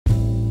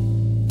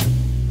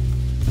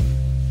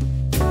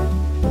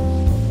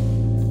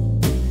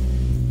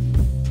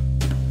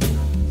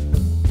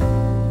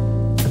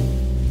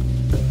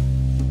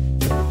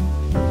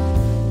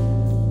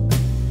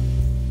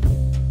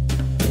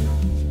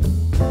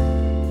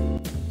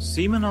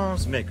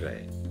Simenon's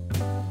Maigret,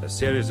 a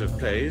series of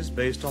plays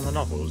based on the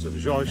novels of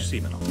Georges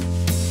Simenon.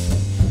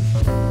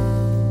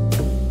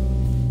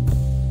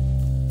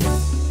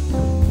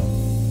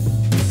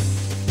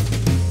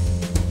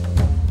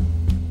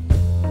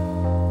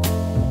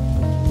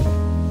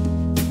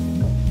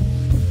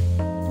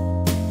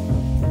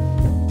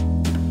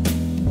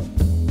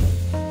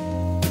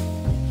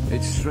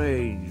 It's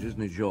strange,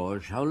 isn't it,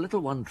 George, how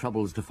little one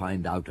troubles to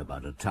find out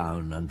about a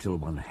town until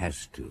one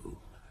has to.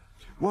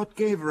 What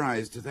gave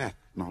rise to that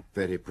not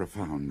very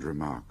profound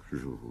remark,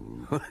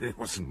 Jules? It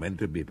wasn't meant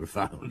to be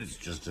profound, it's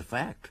just a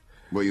fact.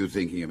 Were you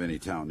thinking of any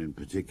town in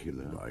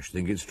particular? I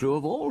think it's true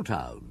of all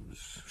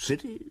towns,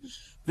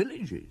 cities,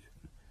 villages.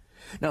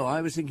 No,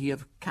 I was thinking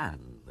of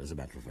Cannes, as a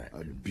matter of fact.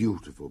 A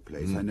beautiful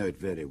place. I know it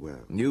very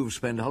well. You've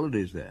spent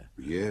holidays there?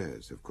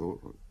 Yes, of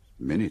course.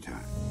 Many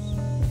times.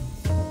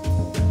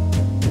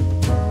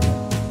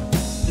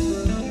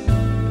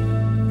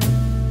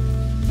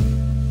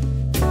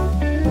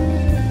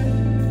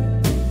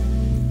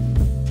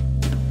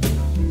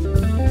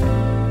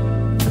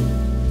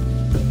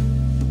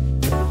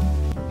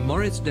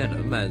 Maurice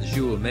Denham as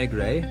Jules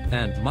Maigret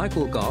and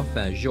Michael Gough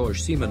as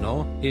Georges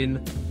Simenon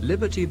in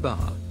Liberty Bar.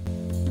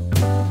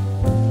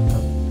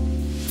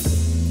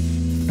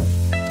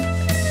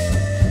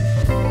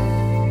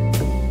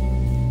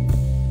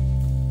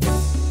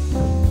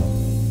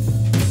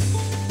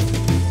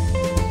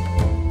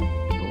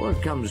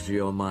 What comes to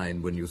your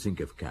mind when you think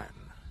of Cannes?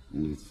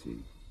 Let's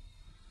see.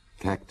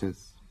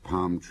 Cactus,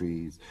 palm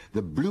trees,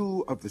 the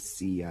blue of the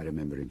sea I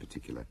remember in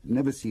particular. It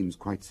never seems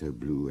quite so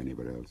blue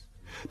anywhere else.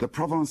 The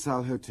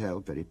Provençal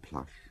Hotel, very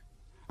plush.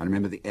 I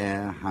remember the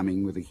air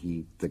humming with the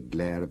heat, the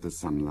glare of the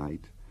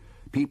sunlight.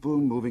 People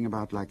moving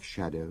about like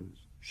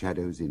shadows,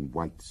 shadows in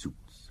white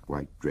suits,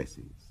 white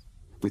dresses,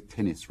 with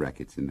tennis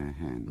rackets in their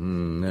hands.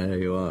 There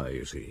you are,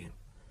 you see.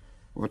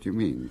 What do you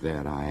mean,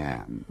 there I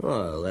am?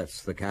 Well,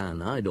 that's the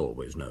Cannes I'd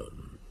always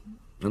known.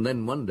 And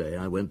then one day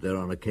I went there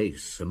on a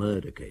case, a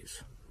murder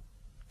case.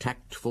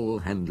 Tactful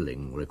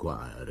handling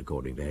required,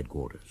 according to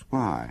headquarters.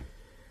 Why?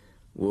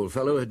 Well,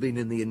 fellow had been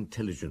in the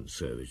intelligence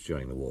service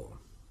during the war.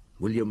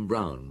 William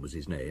Brown was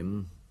his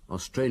name,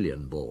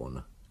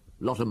 Australian-born.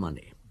 Lot of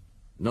money.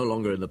 No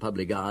longer in the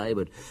public eye,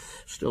 but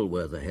still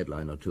worth a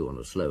headline or two on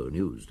a slow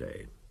news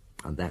day.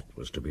 And that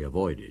was to be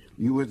avoided.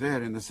 You were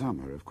there in the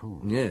summer, of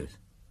course. Yes.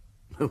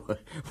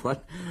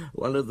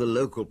 One of the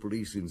local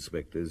police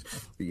inspectors,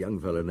 a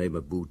young fellow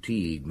named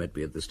Boutique, met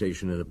me at the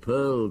station in a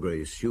pearl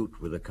grey suit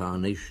with a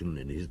carnation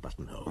in his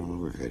buttonhole.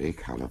 Oh, very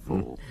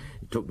colourful.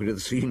 He took me to the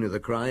scene of the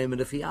crime in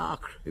a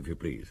fiacre, if you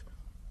please.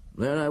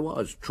 There I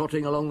was,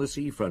 trotting along the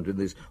seafront in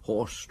this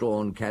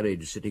horse-drawn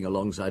carriage, sitting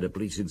alongside a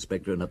police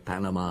inspector in a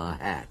Panama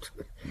hat.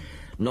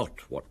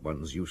 Not what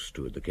one's used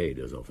to at the Quai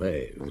des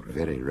Orfèvres. But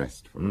very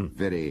restful,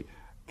 very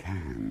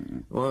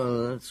Cannes.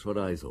 Well, that's what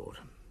I thought.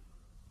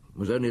 It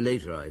was only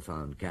later I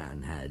found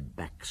Cannes had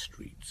back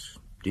streets,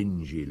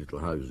 dingy little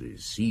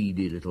houses,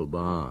 seedy little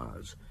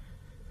bars.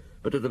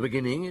 But at the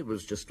beginning it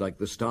was just like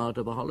the start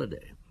of a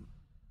holiday.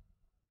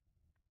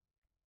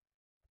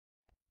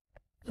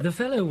 The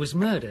fellow was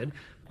murdered,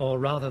 or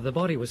rather the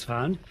body was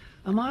found,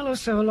 a mile or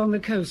so along the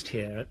coast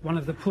here, at one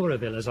of the poorer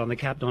villas on the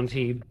Cap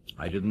d'Antibes.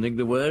 I didn't think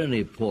there were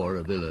any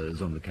poorer villas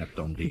on the Cap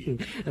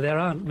d'Antibes. There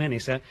aren't many,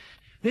 sir.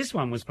 This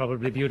one was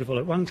probably beautiful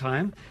at one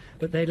time,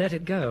 but they let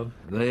it go.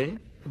 They?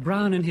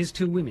 Brown and his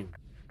two women.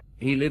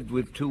 He lived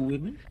with two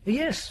women?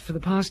 Yes, for the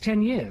past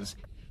 10 years.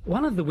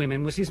 One of the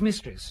women was his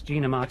mistress,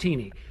 Gina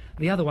Martini.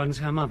 The other one's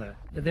her mother.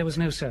 There was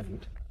no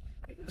servant.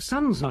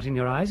 Sun's not in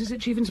your eyes, is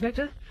it, Chief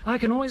Inspector? I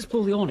can always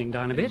pull the awning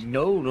down a bit.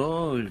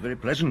 No, it's very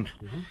pleasant.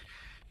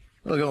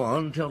 Well, go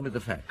on, tell me the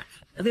facts.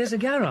 There's a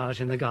garage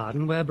in the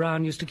garden where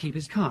Brown used to keep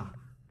his car.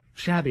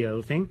 Shabby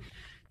old thing.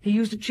 He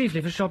used it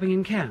chiefly for shopping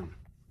in Cannes.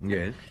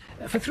 Yes?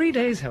 For 3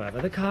 days,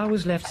 however, the car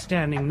was left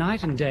standing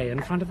night and day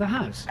in front of the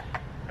house.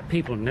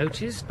 People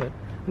noticed, but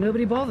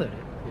nobody bothered.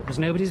 It was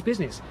nobody's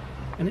business.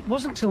 And it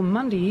wasn't till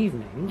Monday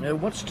evening...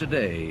 What's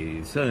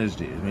today?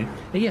 Thursday, isn't it?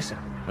 Yes, sir.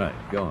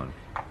 Right, go on.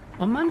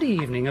 On Monday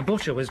evening, a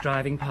butcher was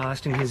driving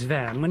past in his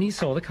van when he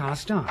saw the car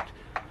start.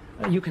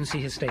 You can see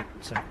his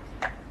statement, sir.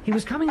 He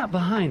was coming up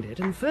behind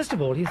it, and first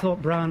of all he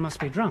thought Brown must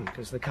be drunk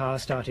as the car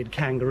started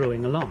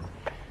kangarooing along.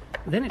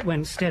 Then it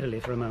went steadily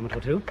for a moment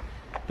or two,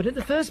 but at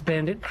the first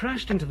bend it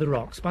crashed into the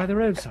rocks by the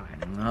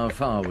roadside. How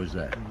far was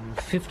that?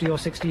 50 or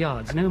 60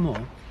 yards, no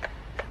more.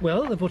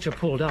 Well, the butcher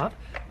pulled up,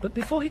 but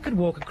before he could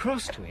walk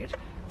across to it,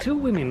 two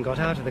women got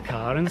out of the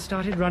car and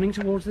started running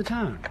towards the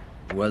town.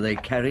 Were they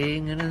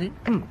carrying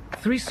anything?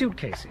 3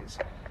 suitcases.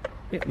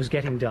 It was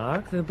getting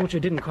dark. The butcher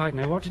didn't quite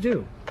know what to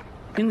do.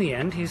 In the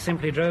end, he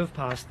simply drove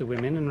past the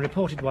women and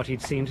reported what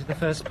he'd seen to the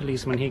first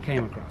policeman he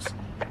came across.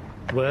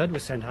 Word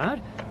was sent out,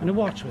 and a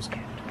watch was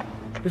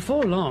kept.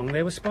 Before long,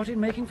 they were spotted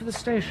making for the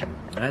station.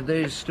 Had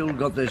they still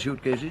got their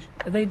suitcases?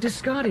 They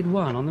discarded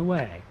one on the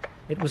way.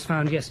 It was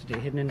found yesterday,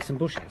 hidden in some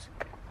bushes.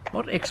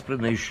 What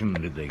explanation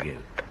did they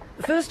give?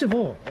 First of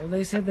all,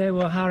 they said they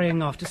were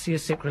hurrying off to see a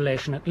sick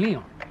relation at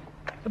Lyon.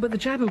 But the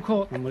chap who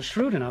caught them was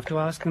shrewd enough to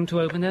ask them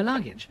to open their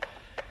luggage.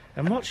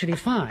 And what should he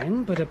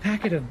find but a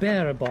packet of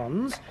bearer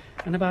bonds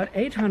and about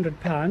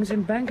 £800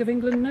 in Bank of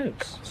England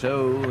notes?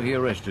 So he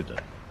arrested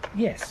them?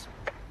 Yes.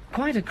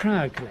 Quite a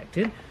crowd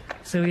collected,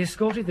 so he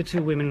escorted the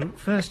two women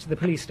first to the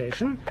police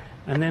station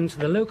and then to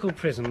the local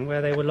prison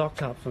where they were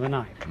locked up for the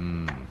night.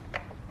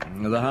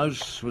 The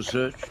house was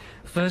searched?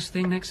 First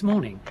thing next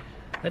morning.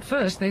 At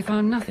first they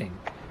found nothing.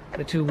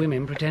 The two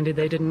women pretended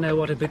they didn't know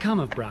what had become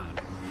of Brown.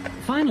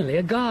 Finally,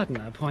 a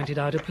gardener pointed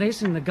out a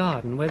place in the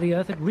garden where the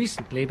earth had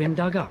recently been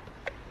dug up.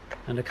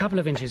 And a couple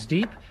of inches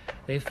deep,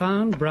 they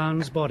found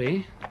Brown's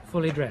body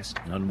fully dressed.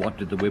 And what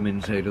did the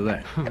women say to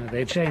that?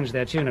 They changed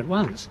their tune at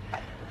once.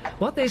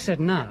 What they said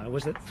now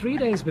was that 3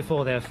 days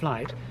before their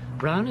flight,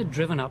 Brown had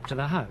driven up to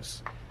the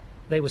house.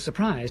 They were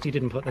surprised he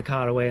didn't put the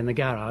car away in the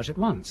garage at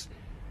once.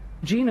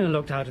 Gina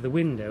looked out of the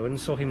window and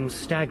saw him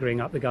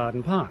staggering up the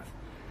garden path.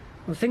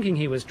 Well, thinking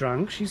he was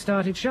drunk, she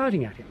started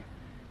shouting at him.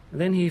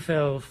 Then he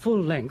fell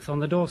full length on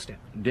the doorstep.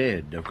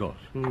 Dead, of course.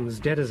 As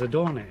dead as a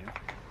doornail.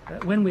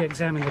 When we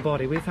examined the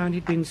body, we found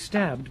he'd been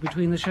stabbed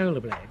between the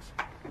shoulder blades.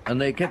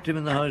 And they kept him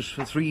in the house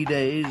for 3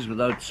 days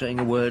without saying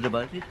a word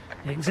about it?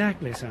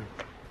 Exactly, sir.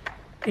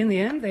 In the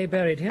end, they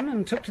buried him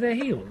and took to their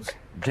heels.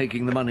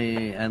 Taking the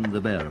money and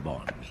the bearer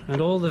bonds?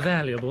 And all the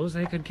valuables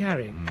they could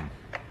carry.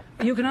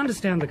 You can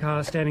understand the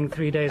car standing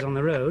 3 days on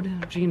the road.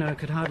 Gina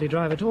could hardly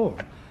drive at all.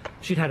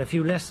 She'd had a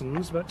few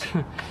lessons, but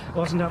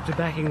wasn't up to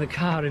backing the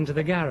car into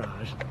the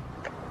garage.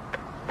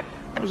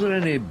 Was there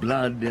any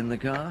blood in the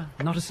car?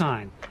 Not a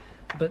sign.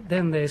 But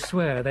then they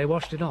swear they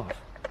washed it off.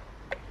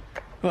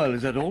 Well,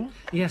 is that all?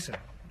 Yes, sir.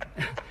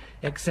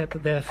 Except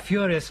that they're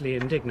furiously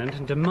indignant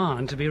and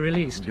demand to be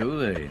released. Do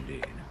they,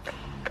 indeed?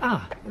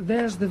 Ah,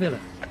 there's the villa.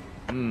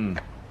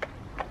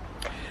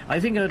 I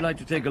think I'd like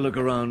to take a look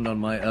around on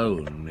my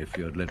own, if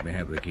you'd let me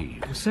have the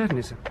keys.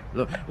 Certainly, sir.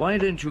 Look, why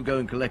don't you go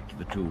and collect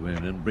the two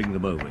men and bring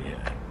them over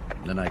here?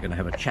 Then I can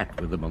have a chat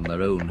with them on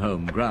their own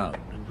home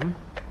ground.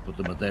 Put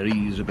them at their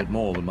ease a bit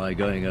more than my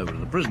going over to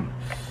the prison.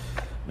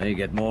 May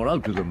get more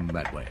out of them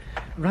that way.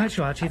 Right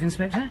you are, Chief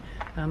Inspector.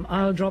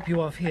 I'll drop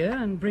you off here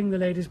and bring the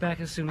ladies back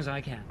as soon as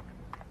I can.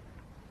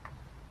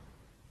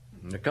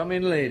 Come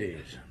in,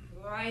 ladies.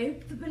 I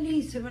hope the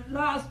police have at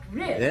last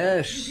read.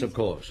 Yes, of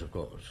course, of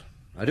course.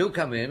 Now, do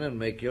come in and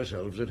make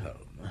yourselves at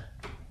home.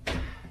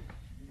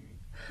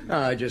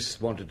 I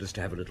just wanted us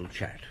to have a little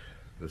chat,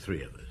 the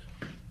three of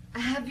us.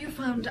 Have you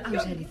found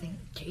out anything?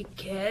 Take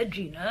care,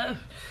 Gina.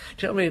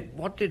 Tell me,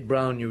 what did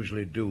Brown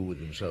usually do with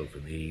himself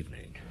in the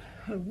evening?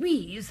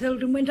 We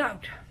seldom went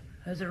out.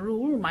 As a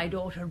rule, my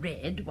daughter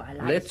read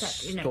while I Let's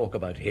sat in a... talk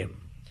about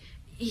him.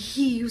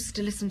 He used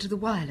to listen to the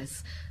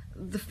wireless.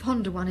 The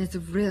fonder one is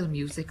of real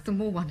music, the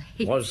more one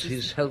hates... Was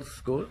his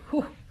health good?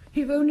 Oh,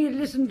 if only he'd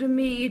listened to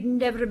me, he'd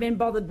never have been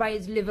bothered by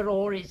his liver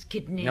or his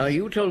kidneys. Now,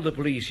 you told the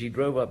police he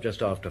drove up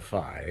just after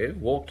 5,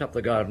 walked up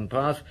the garden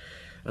path,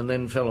 and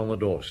then fell on the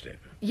doorstep.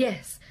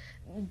 Yes,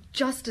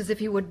 just as if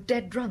he were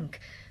dead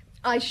drunk.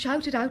 I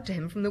shouted out to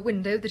him from the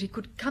window that he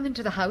could come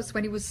into the house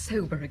when he was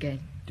sober again.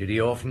 Did he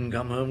often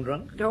come home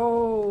drunk?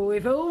 Oh,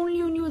 if only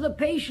you knew the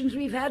patience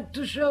we've had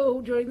to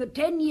show during the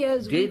 10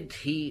 years... Did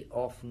he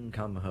often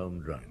come home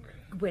drunk?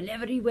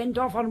 Whenever he went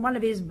off on one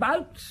of his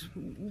bouts,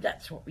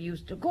 that's what we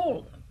used to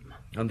call them.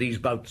 And these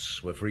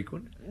bouts were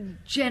frequent?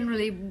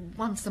 Generally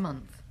once a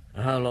month.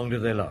 How long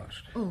did they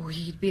last? Oh,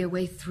 he'd be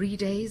away 3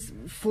 days,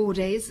 4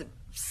 days,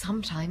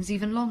 sometimes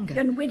even longer.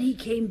 And when he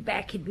came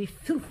back, he'd be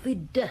filthy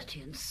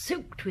dirty and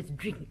soaked with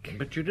drink.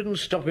 But you didn't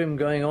stop him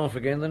going off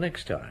again the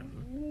next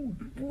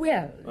time?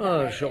 Well...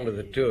 Oh, surely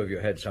the two of you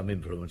had some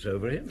influence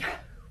over him.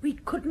 We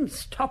couldn't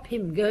stop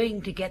him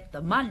going to get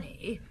the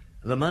money.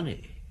 The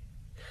money?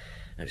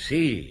 I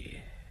see.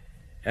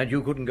 And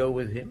you couldn't go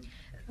with him?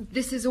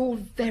 This is all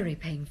very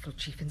painful,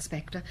 Chief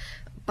Inspector,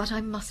 but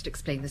I must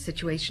explain the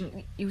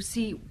situation. You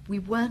see, we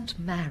weren't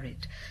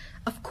married.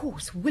 Of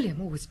course, William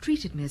always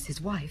treated me as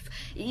his wife,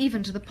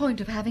 even to the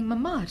point of having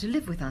Mamma to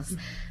live with us.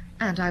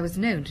 And I was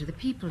known to the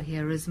people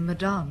here as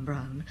Madame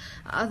Brown.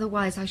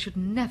 Otherwise, I should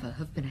never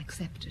have been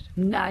accepted.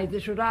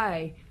 Neither should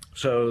I.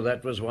 So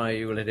that was why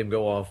you let him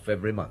go off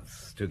every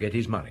month, to get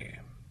his money.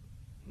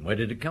 Where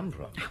did it come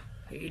from?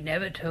 He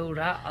never told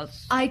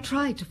us. I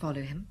tried to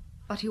follow him,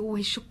 but he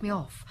always shook me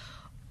off.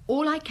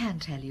 All I can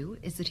tell you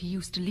is that he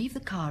used to leave the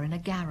car in a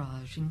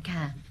garage in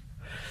Cannes.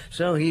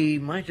 So he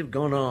might have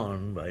gone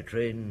on by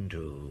train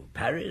to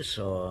Paris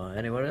or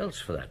anywhere else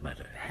for that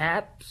matter.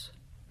 Perhaps.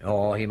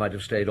 Or he might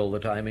have stayed all the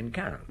time in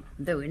Cannes.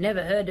 Though we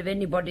never heard of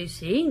anybody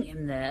seeing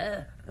him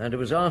there. And it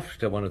was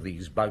after one of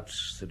these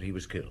bouts that he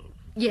was killed.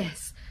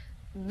 Yes.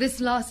 This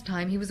last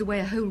time he was away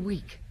a whole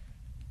week.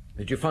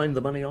 Did you find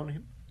the money on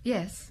him?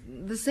 Yes,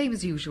 the same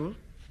as usual.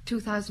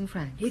 2,000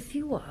 francs. If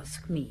you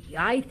ask me,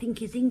 I think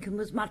his income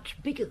was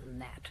much bigger than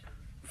that.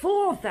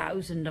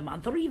 4,000 a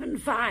month, or even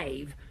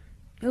 5.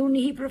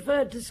 Only he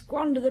preferred to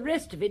squander the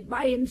rest of it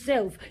by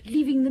himself,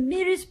 leaving the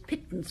merest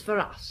pittance for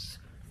us.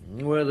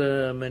 Were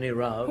there many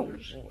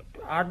rows? Oh,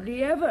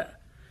 hardly ever.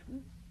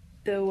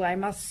 Though I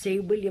must say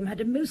William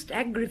had a most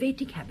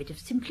aggravating habit of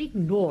simply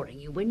ignoring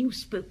you when you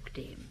spoke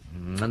to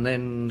him. And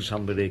then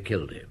somebody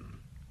killed him.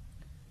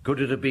 Could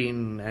it have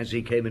been as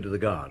he came into the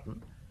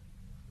garden?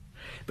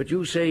 But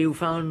you say you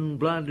found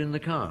blood in the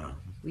car.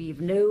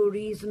 We've no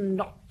reason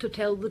not to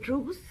tell the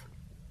truth.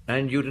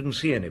 And you didn't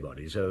see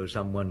anybody, so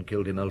someone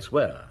killed him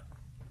elsewhere.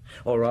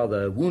 Or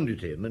rather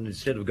wounded him, and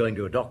instead of going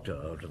to a doctor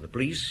or to the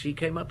police, he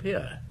came up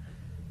here.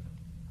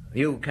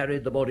 You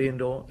carried the body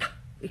indoors?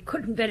 We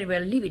couldn't very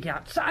well leave it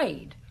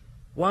outside.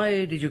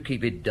 Why did you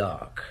keep it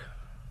dark?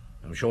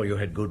 I'm sure you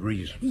had good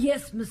reasons.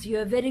 Yes,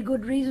 monsieur, very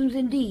good reasons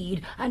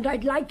indeed, and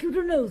I'd like you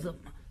to know them.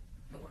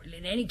 Well,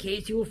 in any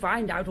case, you'll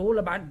find out all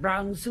about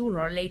Brown sooner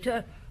or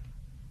later.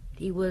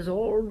 He was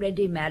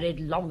already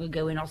married long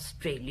ago in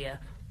Australia.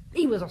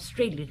 He was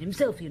Australian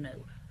himself, you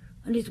know,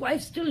 and his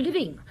wife's still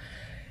living.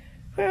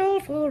 Well,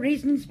 for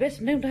reasons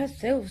best known to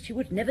herself, she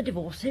would never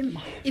divorce him.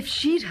 If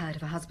she'd heard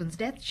of her husband's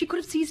death, she could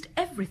have seized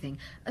everything,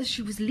 as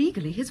she was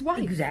legally his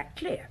wife.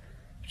 Exactly.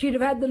 She'd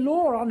have had the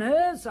law on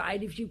her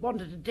side if she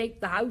wanted to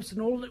take the house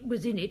and all that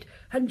was in it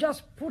and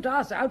just put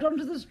us out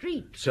onto the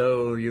street.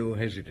 So you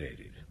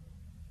hesitated.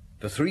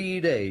 For 3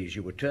 days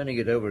you were turning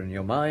it over in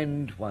your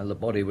mind while the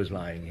body was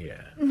lying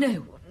here.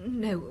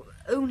 No,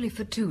 only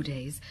for 2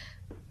 days.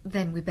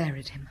 Then we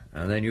buried him.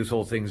 And then you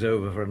thought things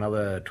over for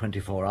another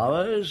 24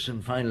 hours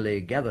and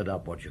finally gathered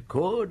up what you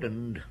could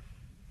and...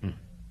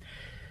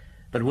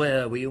 But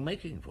where were you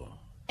making for?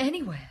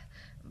 Anywhere.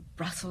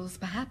 Brussels,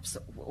 perhaps,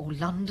 or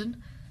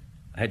London.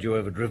 Had you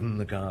ever driven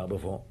the car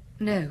before?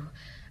 No,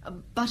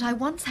 but I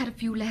once had a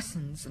few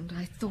lessons, and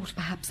I thought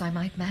perhaps I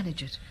might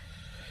manage it.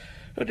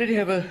 Did he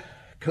have a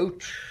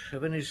coat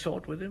of any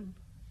sort with him?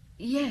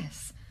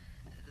 Yes.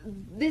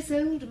 This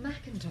old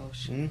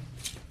Macintosh.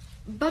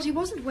 But he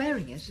wasn't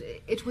wearing it.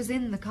 It was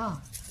in the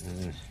car.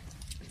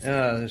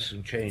 There's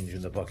some change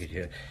in the pocket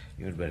here.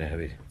 You'd better have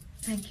it.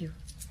 Thank you.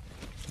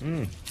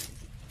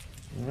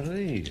 What are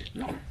these?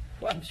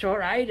 Well, I'm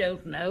sure I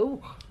don't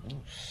know.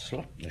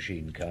 Slot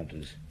machine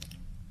counters.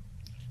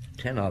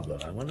 10 of them.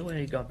 I wonder where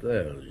he got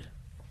those.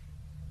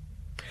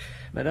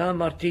 Madame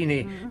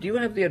Martini, do you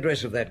have the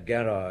address of that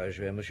garage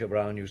where Monsieur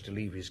Brown used to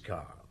leave his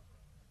car?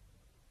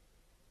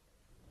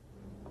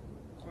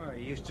 Well,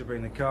 he used to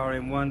bring the car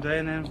in one day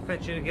and then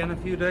fetch it again a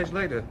few days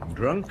later.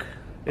 Drunk?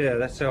 Yeah,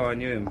 that's how I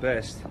knew him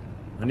best.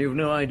 And you've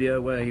no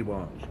idea where he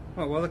was?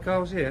 What, while the car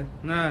was here?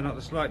 No, not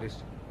the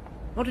slightest.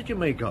 What did you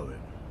make of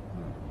him?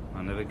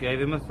 I never gave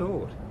him a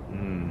thought.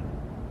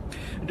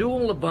 Do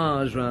all the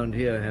bars round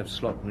here have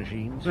slot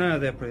machines? No,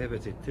 they're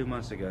prohibited 2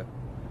 months ago.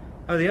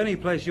 Oh, the only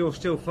place you'll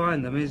still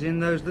find them is in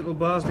those little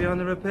bars behind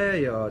the repair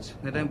yards.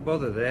 They don't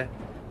bother there,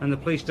 and the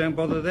police don't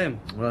bother them.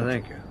 Well,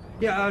 thank you.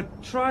 Yeah,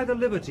 try the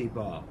Liberty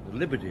Bar. The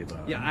Liberty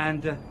Bar? Yeah,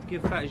 and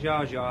give Fat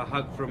Jar Jar a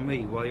hug from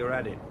me while you're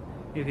at it.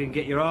 If you can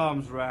get your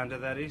arms round her,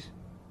 that is.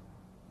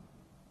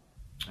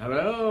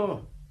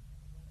 Hello?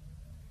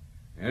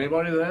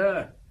 Anybody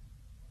there?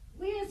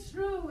 We're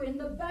through in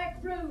the back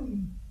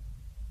room.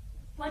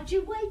 What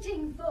you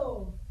waiting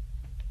for?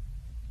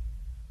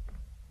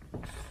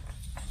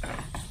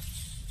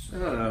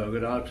 Oh,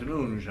 good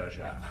afternoon,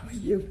 Shasha.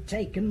 You've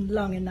taken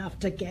long enough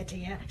to get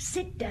here.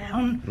 Sit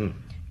down.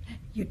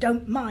 You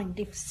don't mind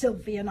if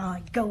Sylvie and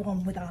I go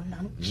on with our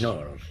lunch? No,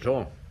 not at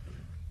all.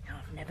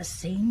 I've never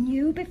seen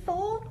you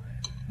before.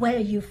 Where are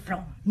you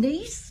from?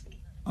 Nice?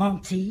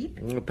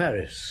 Antibes?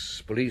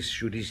 Paris. Police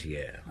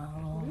judiciaire.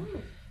 Oh,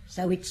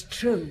 so it's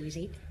true, is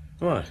it?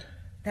 What?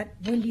 That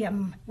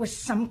William was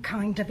some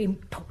kind of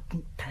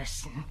important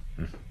person.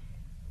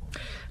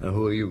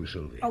 Who are you,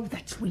 Sylvie? Oh,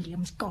 that's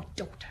William's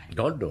goddaughter.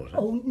 Goddaughter?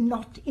 Oh,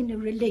 not in a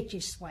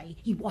religious way.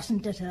 He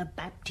wasn't at her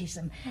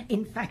baptism.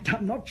 In fact,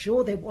 I'm not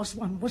sure there was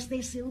one. Was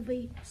there,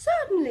 Sylvie?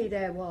 Certainly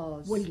there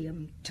was.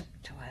 William took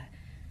to her.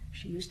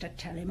 She used to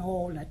tell him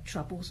all her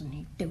troubles, and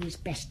he'd do his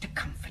best to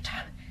comfort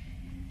her.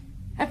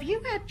 Have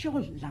you had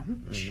your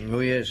lunch? Oh,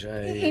 yes,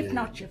 If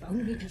not, you've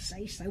only to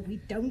say so.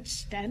 We don't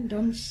stand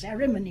on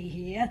ceremony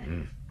here.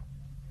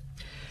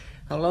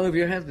 How long have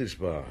you had this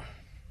bar?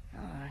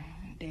 I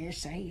dare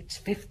say it's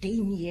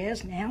 15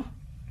 years now.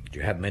 Do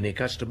you have many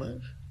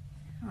customers?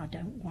 I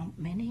don't want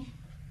many.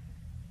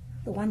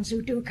 The ones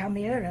who do come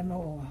here are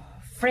more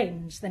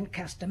friends than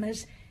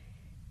customers.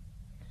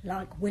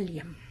 Like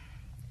William.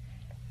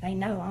 They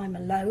know I'm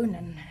alone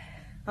and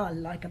I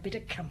like a bit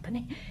of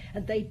company,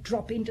 and they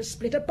drop in to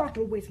split a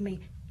bottle with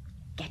me.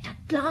 Get a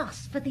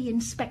glass for the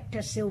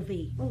inspector,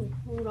 Sylvie. Oh,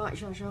 all right,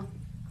 Jean-Jean.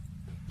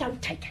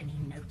 Don't take any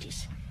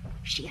notice.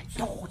 She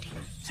adored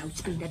him, so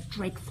it's been a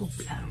dreadful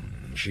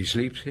blow. She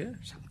sleeps here?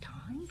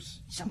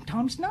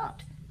 Sometimes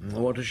not.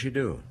 What does she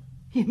do?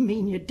 You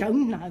mean you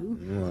don't know?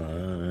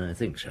 Well, I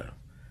think so.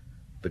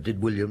 But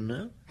did William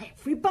know?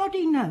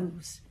 Everybody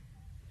knows.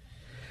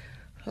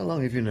 How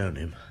long have you known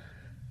him?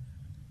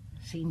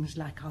 Seems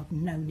like I've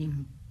known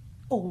him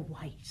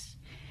always.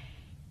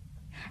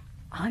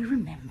 I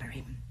remember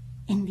him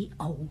in the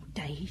old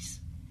days.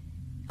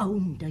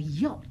 Owned a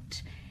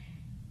yacht.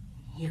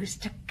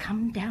 Used to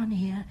come down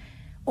here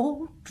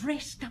all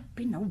dressed up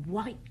in a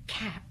white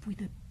cap with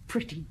a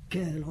pretty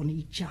girl on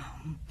each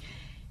arm.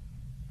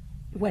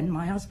 When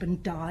my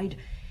husband died,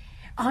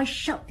 I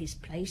shut this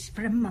place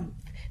for a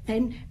month.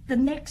 Then the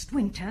next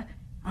winter,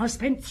 I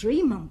spent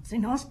 3 months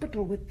in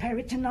hospital with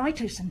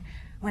peritonitis, and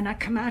when I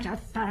come out I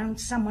found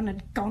someone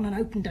had gone and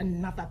opened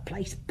another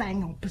place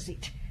bang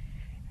opposite.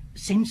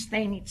 Since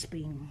then it's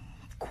been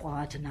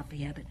quiet enough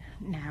here, but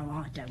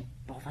now I don't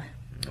bother.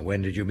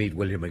 When did you meet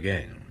William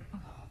again?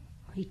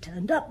 He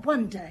turned up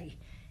one day,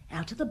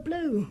 out of the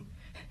blue.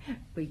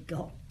 We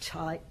got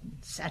tight and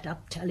sat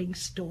up telling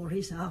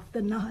stories half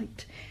the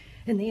night.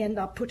 In the end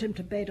I put him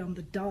to bed on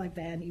the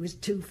divan. He was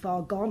too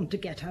far gone to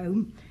get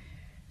home.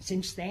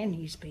 Since then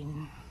he's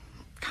been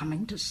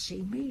coming to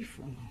see me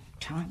from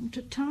time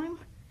to time.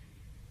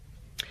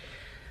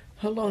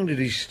 How long did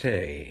he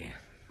stay?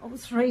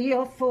 3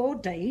 or 4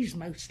 days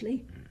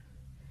mostly.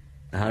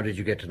 How did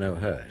you get to know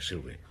her,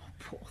 Sylvie?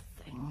 Poor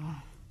thing.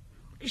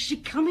 She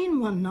come in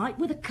one night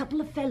with a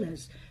couple of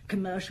fellas,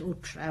 commercial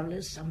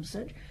travellers, some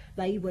such.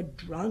 They were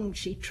drunk.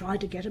 She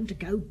tried to get 'em to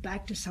go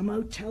back to some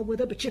hotel with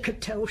her, but you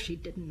could tell she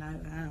didn't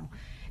know how.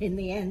 In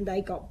the end,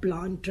 they got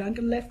blind drunk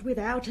and left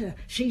without her.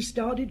 She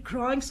started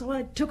crying, so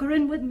I took her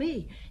in with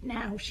me.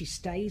 Now she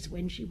stays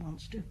when she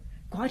wants to.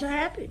 Quite a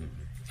habit.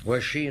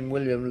 Was she and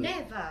William...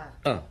 Never.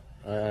 Oh,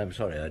 I'm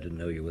sorry, I didn't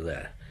know you were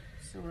there.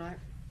 It's all right.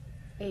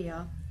 Here you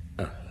are.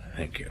 Oh,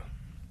 thank you.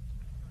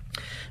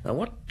 Now,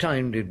 what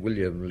time did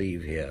William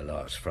leave here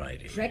last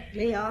Friday?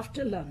 Directly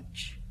after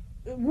lunch.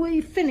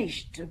 We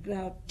finished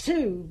about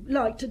 2,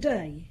 like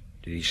today.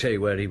 Did he say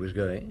where he was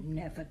going?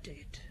 Never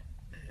did.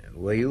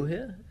 Were you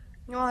here?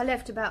 No, I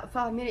left about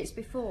 5 minutes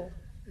before.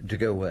 To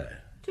go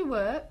where? To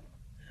work.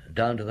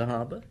 Down to the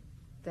harbour?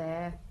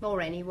 There,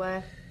 or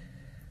anywhere.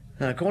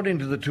 Now, according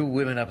to the 2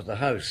 women up at the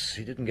house,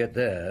 he didn't get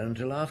there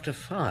until after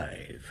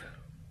 5.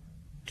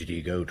 Did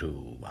he go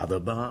to other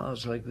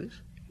bars like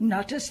this?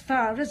 Not as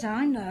far as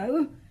I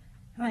know.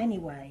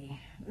 Anyway,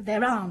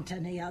 there aren't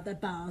any other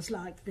bars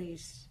like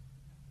this.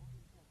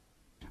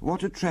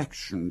 What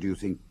attraction do you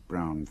think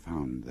Brown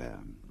found there?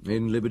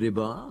 In Liberty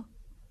Bar?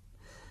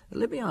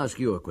 Let me ask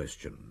you a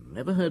question.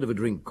 Ever heard of a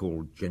drink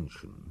called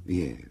gentian?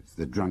 Yes,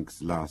 the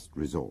drunk's last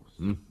resource.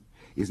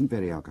 Isn't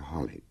very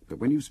alcoholic, but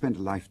when you've spent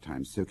a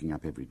lifetime soaking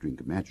up every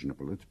drink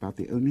imaginable, it's about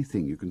the only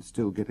thing you can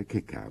still get a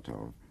kick out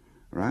of,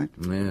 right?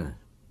 Yeah.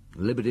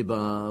 Liberty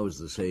Bar was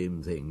the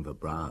same thing for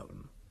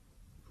Brown.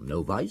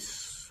 No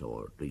vice,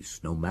 or at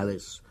least no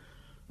malice.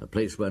 A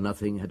place where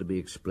nothing had to be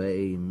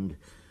explained.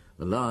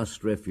 The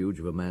last refuge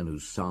of a man who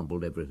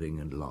sampled everything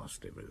and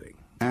lost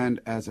everything. And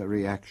as a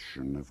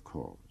reaction, of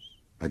course,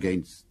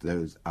 against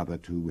those other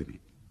 2 women.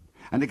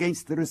 And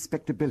against the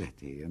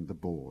respectability and the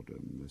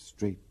boredom, the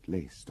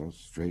straight-laced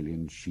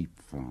Australian sheep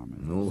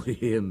farmers. Oh,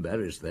 he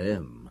embarrassed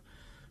them.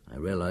 I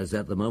realized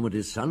that the moment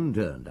his son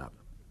turned up.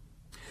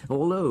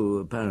 Although,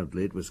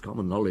 apparently, it was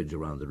common knowledge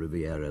around the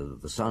Riviera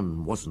that the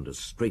son wasn't as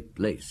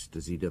straight-laced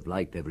as he'd have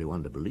liked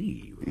everyone to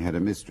believe. He had a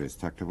mistress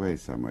tucked away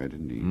somewhere,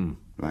 didn't he?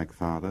 Like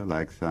father,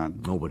 like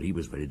son. Oh, but he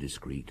was very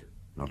discreet,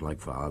 not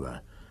like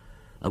father.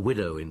 A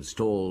widow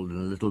installed in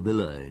a little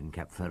villa in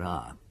Cap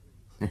Ferrat.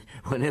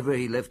 Whenever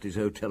he left his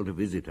hotel to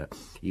visit her,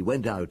 he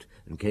went out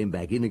and came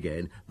back in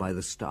again by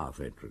the staff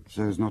entrance.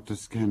 So as not to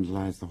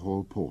scandalize the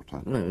hall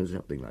porter? No,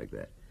 something like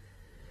that.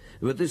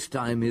 But this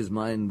time his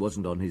mind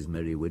wasn't on his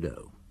merry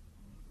widow.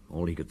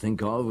 All he could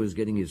think of was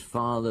getting his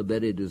father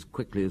buried as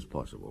quickly as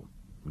possible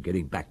and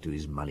getting back to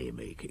his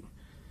money-making.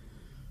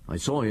 I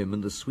saw him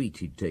in the suite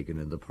he'd taken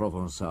in the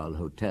Provençal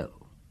Hotel.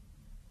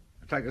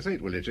 Take a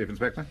seat, will you, Chief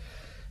Inspector?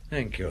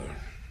 Thank you.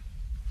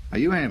 Are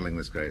you handling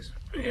this case?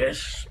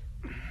 Yes.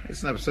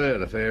 It's an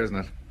absurd affair, isn't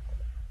it?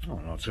 Oh,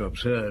 not so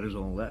absurd as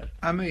all that.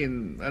 I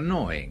mean,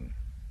 annoying.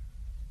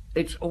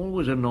 It's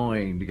always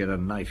annoying to get a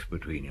knife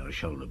between your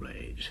shoulder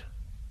blades.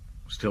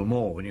 Still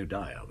more when you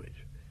die of it.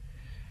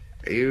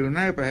 You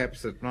know,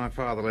 perhaps, that my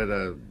father led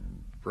a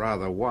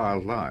rather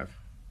wild life.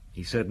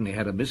 He certainly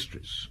had a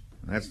mistress.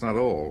 That's not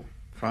all.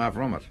 Far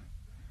from it.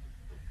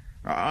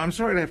 I'm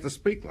sorry to have to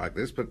speak like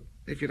this, but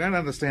if you don't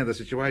understand the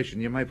situation,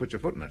 you may put your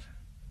foot in it.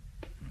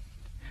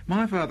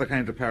 My father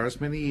came to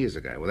Paris many years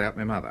ago without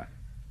my mother.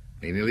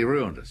 He nearly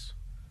ruined us.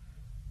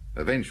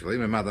 Eventually,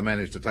 my mother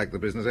managed to take the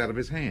business out of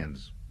his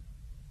hands.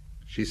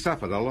 She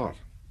suffered a lot.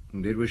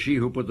 And it was she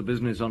who put the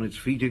business on its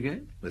feet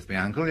again? With my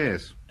uncle,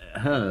 yes.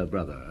 Her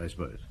brother, I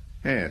suppose.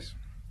 Yes.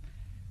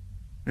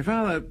 My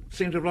father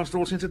seemed to have lost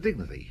all sense of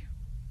dignity.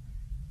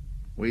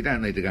 We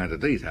don't need to go into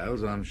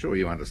details. I'm sure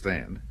you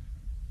understand.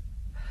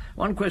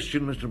 One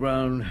question, Mr.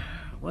 Brown.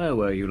 Where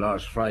were you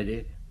last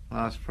Friday?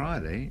 Last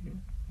Friday?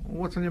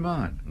 What's on your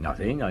mind?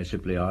 Nothing. I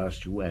simply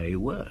asked you where you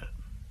were.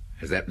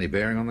 Has that any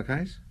bearing on the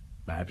case?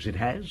 Perhaps it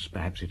has,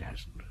 perhaps it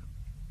hasn't.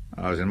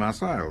 I was in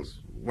Marseilles.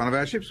 One of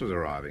our ships was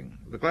arriving,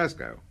 the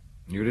Glasgow.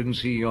 You didn't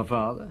see your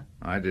father?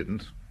 I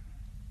didn't.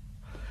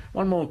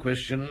 One more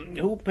question.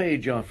 Who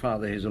paid your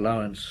father his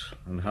allowance,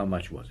 and how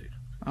much was it?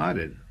 I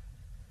did.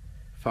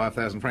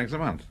 5,000 francs a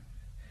month.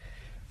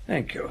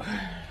 Thank you.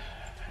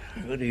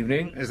 Good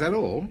evening. Is that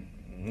all?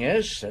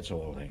 Yes, that's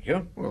all, thank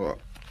you. Well,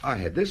 I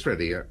had this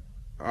ready.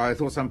 I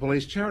thought some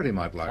police charity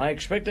might like... I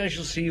expect I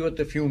shall see you at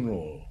the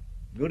funeral.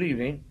 Good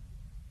evening.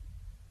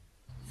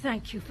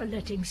 Thank you for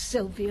letting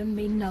Sylvie and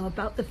me know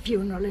about the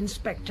funeral,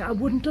 Inspector. I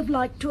wouldn't have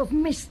liked to have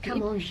missed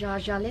Come it. on, Jar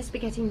Jar, let's be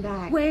getting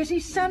back. Where's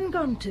his son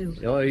gone to?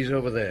 Oh, he's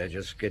over there,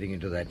 just getting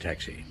into that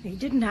taxi. He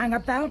didn't hang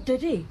about,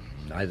 did he?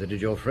 Neither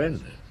did your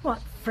friend.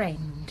 What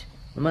friend?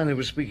 The man who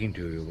was speaking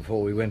to you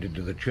before we went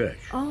into the church.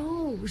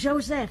 Oh,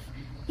 Joseph.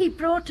 He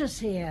brought us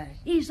here.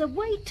 He's a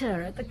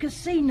waiter at the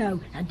casino,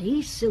 and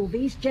he's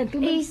Sylvie's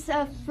gentleman. He's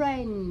a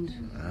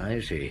friend. I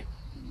see.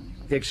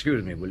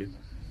 Excuse me, will you?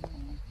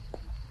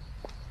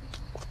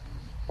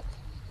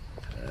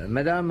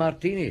 Madame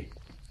Martini.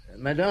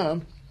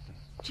 Madame?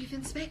 Chief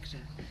Inspector,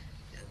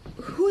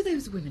 who are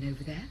those women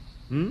over there?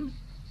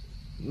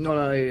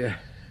 No, I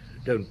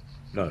don't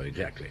know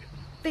exactly.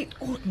 They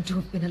oughtn't to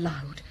have been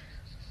allowed.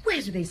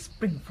 Where do they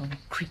spring from,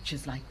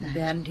 creatures like that?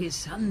 And his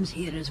son's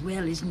here as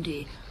well, isn't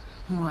he?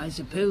 Oh, I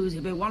suppose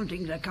he'll be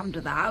wanting to come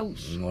to the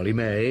house. Well, he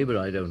may, but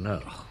I don't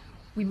know.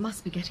 We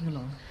must be getting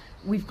along.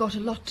 We've got a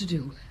lot to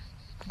do.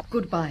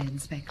 Goodbye,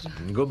 Inspector.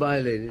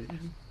 Goodbye, ladies.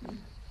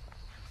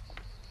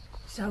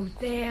 So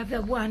they're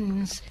the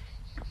ones.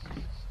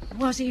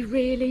 Was he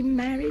really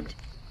married?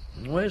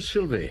 Where's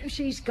Sylvie?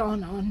 She's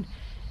gone on.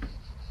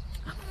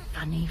 A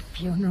funny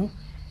funeral.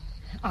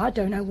 I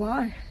don't know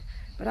why,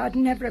 but I'd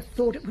never have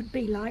thought it would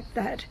be like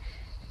that.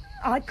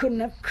 I couldn't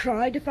have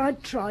cried if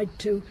I'd tried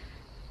to.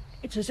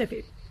 It's as if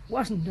it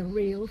wasn't a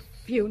real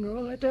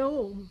funeral at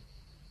all.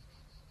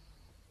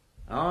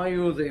 Are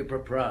you the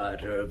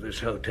proprietor of this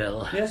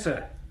hotel? Yes,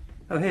 sir.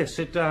 Oh, here,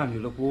 sit down. You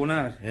look worn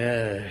out.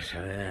 Yes,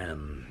 I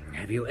am.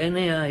 Have you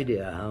any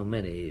idea how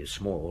many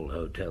small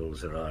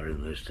hotels there are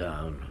in this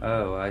town?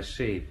 Oh, I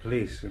see.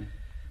 Police.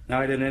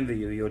 Now, I don't envy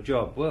you your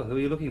job. Well, who are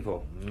you looking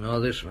for?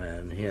 Oh, this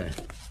man here.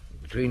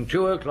 Between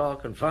 2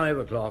 o'clock and 5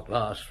 o'clock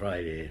last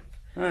Friday.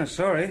 Oh,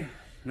 sorry.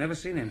 Never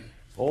seen him.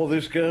 Or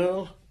this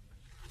girl?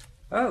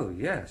 Oh,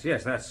 yes,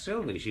 that's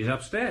Sylvie. She's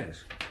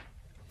upstairs.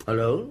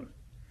 Alone?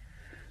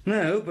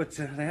 No, but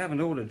they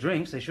haven't ordered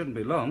drinks. They shouldn't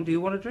be long. Do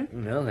you want a drink?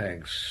 No,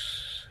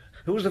 thanks.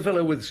 Who's the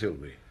fellow with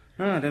Sylvie?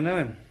 Oh, I don't know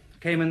him.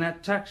 Came in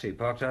that taxi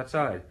parked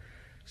outside.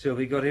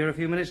 Sylvie got here a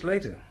few minutes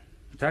later.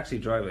 The taxi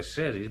driver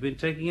says he's been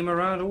taking him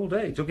around all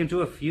day. Took him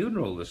to a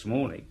funeral this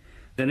morning.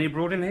 Then he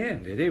brought him here.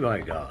 Did he?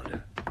 My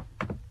God.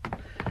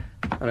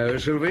 Hello,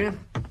 Sylvie.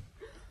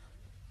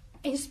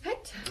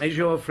 Inspector? Is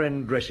your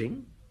friend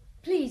dressing?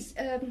 Please,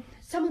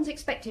 someone's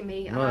expecting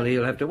me. Well,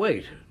 he'll have to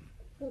wait.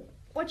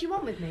 What do you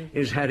want with me?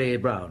 Is Harry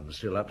Brown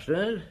still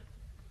upstairs?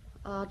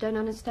 I don't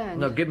understand.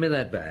 No, give me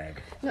that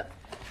bag. No.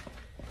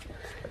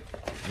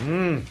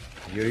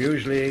 You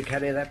usually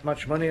carry that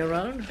much money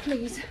around?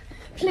 Please.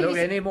 Look,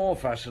 any more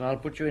fuss and I'll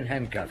put you in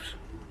handcuffs.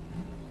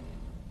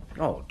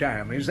 Oh,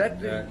 damn, is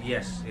that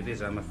Yes, it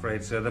is, I'm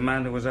afraid, sir. The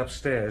man who was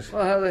upstairs.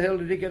 Well, how the hell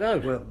did he get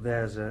out? Well,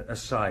 there's a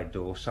side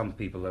door. Some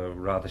people are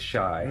rather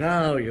shy.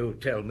 Now you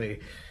tell me.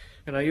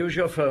 Can I use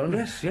your phone?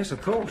 Yes,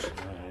 of course.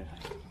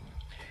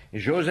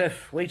 Is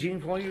Joseph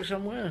waiting for you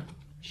somewhere?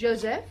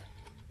 Joseph?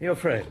 Your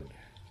friend?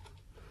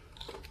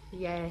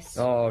 Yes.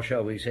 Or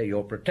shall we say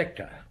your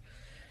protector?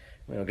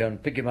 We'll go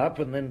and pick him up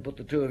and then put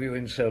the two of you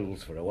in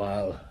cells for a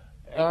while.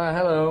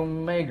 Hello,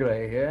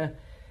 Maigret here.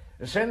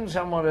 Send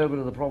someone over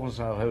to the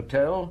Provençal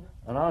Hotel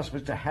and ask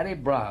Mr. Harry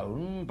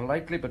Brown,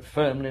 politely but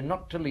firmly,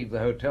 not to leave the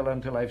hotel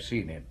until I've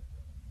seen him.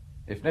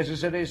 If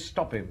necessary,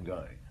 stop him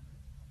going.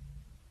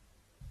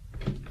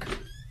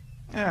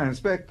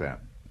 Inspector.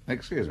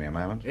 Excuse me a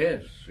moment.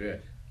 Yes.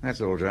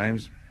 That's all,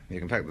 James. You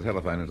can take the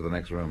telephone into the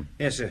next room.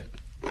 Yes, sir.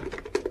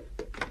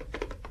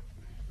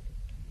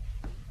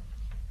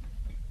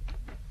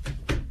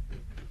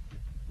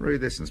 Read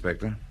this,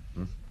 Inspector.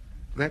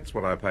 That's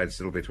what I paid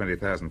Sylvie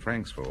 20,000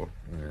 francs for.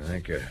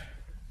 Thank you.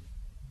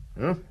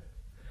 Huh?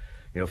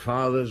 Your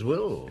father's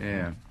will?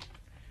 Yeah.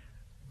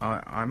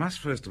 I must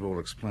first of all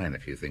explain a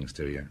few things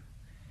to you.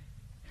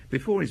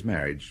 Before his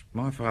marriage,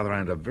 my father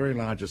owned a very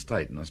large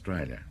estate in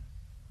Australia.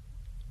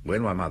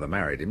 When my mother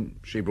married him,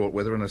 she brought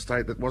with her an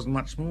estate that wasn't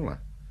much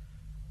smaller.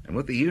 And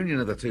with the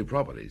union of the two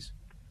properties,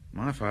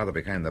 my father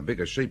became the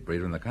biggest sheep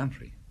breeder in the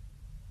country.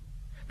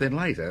 Then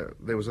later,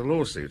 there was a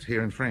lawsuit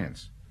here in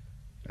France,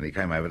 and he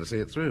came over to see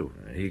it through.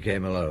 He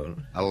came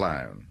alone?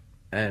 Alone.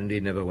 And he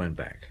never went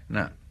back?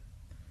 No.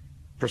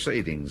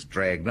 Proceedings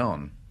dragged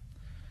on.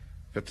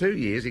 For 2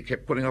 years, he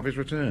kept putting off his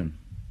return.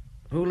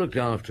 Who looked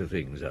after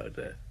things out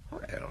there?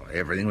 Well,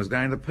 everything was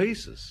going to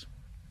pieces.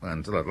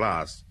 Until at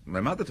last,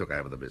 my mother took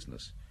over the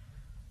business.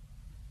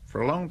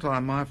 For a long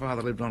time, my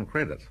father lived on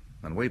credit,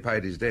 and we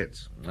paid his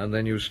debts. And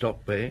then you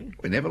stopped paying?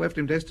 We never left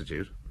him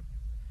destitute.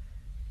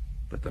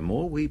 But the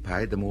more we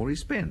paid, the more he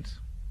spent.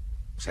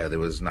 So there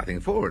was nothing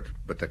for it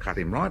but to cut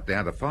him right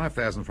down to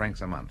 5,000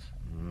 francs a month.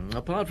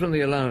 Apart from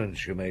the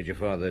allowance you made your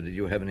father, did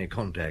you have any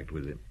contact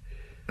with him?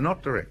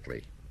 Not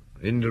directly.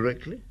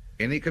 Indirectly?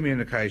 Any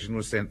communication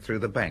was sent through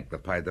the bank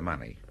that paid the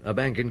money. A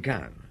bank in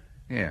Cannes?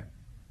 Yeah.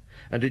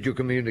 And did you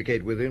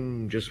communicate with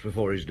him just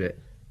before his death?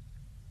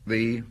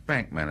 The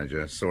bank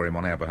manager saw him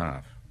on our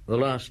behalf. The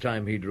last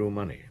time he drew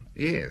money?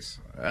 Yes.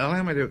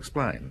 Allow me to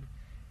explain.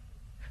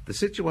 The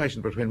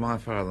situation between my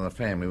father and the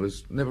family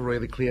was never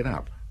really cleared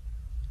up.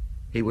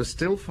 He was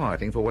still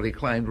fighting for what he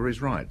claimed were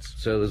his rights.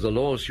 So there's a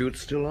lawsuit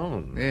still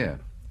on? Yeah.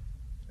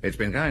 It's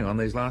been going on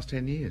these last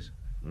 10 years.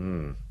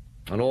 And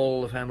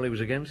all the family was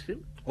against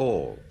him?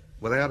 All,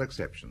 without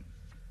exception.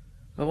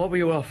 Well, what were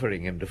you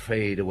offering him to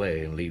fade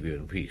away and leave you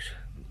in peace?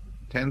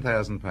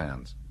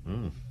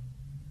 £10,000.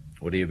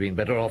 Would he have been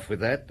better off with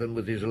that than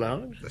with his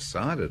allowance?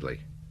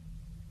 Decidedly.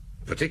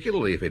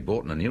 Particularly if he'd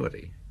bought an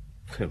annuity.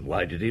 Then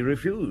why did he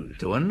refuse?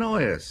 To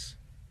annoy us.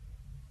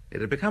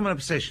 It had become an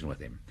obsession with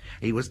him.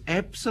 He was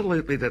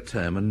absolutely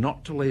determined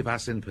not to leave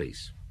us in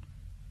peace.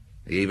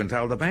 He even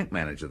told the bank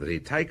manager that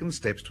he'd taken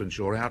steps to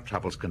ensure our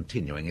troubles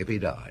continuing if he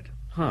died.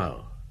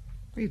 How?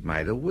 He'd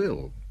made a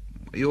will.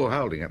 You're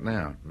holding it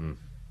now.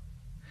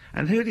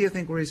 And who do you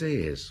think were his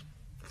heirs?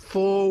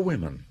 4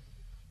 women.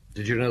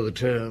 Did you know the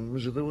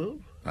terms of the will?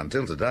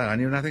 Until today, I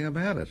knew nothing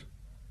about it.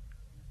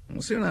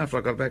 Well, soon after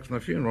I got back from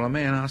the funeral, a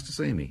man asked to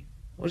see me.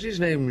 Was his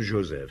name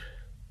Joseph?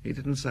 He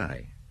didn't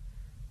say.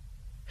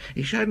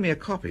 He showed me a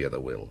copy of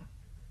the will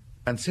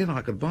and said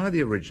I could buy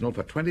the original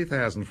for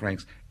 20,000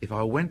 francs if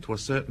I went to a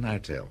certain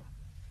hotel.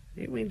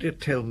 You mean to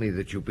tell me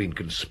that you've been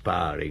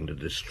conspiring to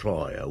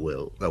destroy a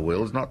will? The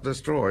will's not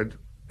destroyed.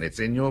 It's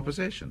in your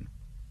possession.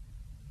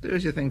 Do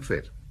as you think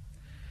fit.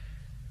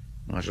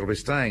 I shall be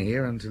staying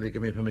here until you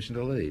give me permission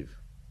to leave.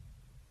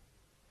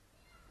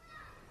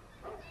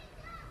 Who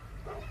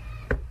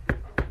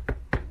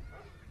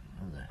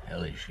the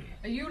hell is she?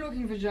 Are you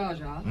looking for Jar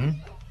Jar?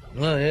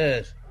 Oh,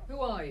 yes. Who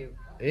are you?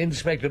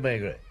 Inspector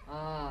Maigret.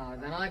 Ah,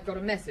 then I've got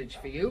a message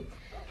for you.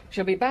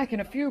 She'll be back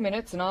in a few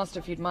minutes and asked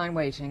if you'd mind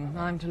waiting.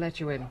 I'm to let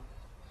you in.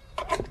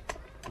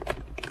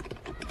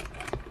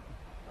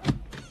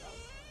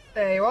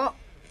 There you are.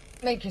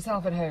 Make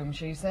yourself at home,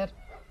 she said.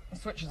 The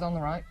switch is on the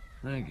right.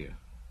 Thank you.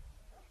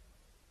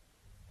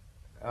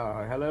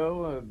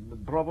 Hello,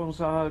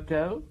 Provençal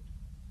Hotel?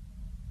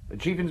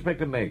 Chief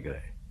Inspector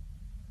Maigret.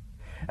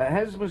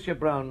 Has Monsieur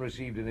Brown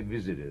received any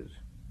visitors?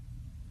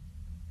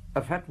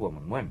 A fat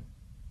woman, when?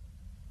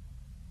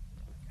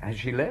 Has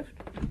she left?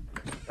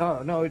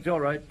 Oh, no, it's all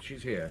right.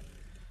 She's here.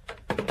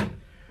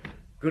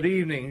 Good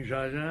evening,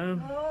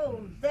 Jean.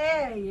 Oh,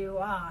 there you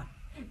are.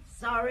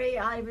 Sorry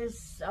I was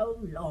so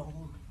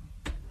long.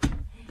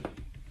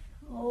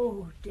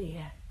 Oh,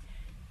 dear.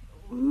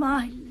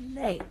 My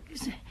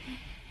legs.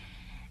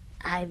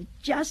 I've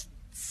just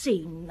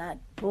seen that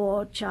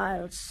poor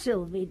child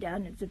Sylvie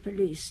down at the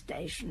police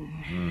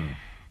station.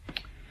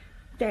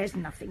 There's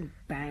nothing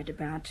bad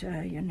about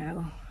her, you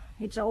know.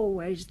 It's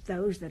always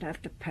those that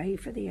have to pay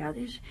for the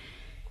others.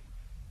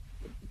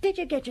 Did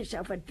you get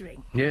yourself a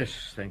drink?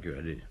 Yes, thank you,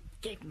 I did.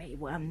 Give me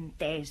one,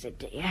 there's a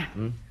dear.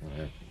 Yeah.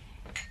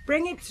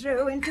 Bring it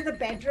through into the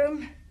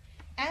bedroom.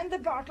 And the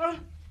bottle.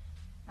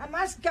 I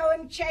must go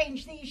and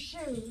change these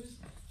shoes.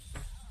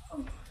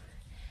 Oh,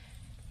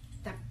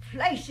 the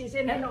place is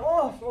in an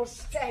awful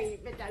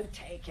state, but don't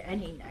take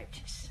any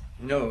notice.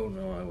 No,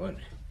 I won't.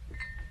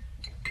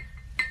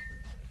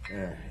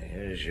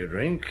 Here's your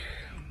drink.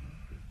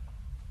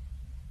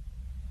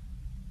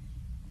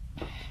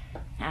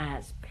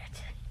 That's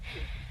better.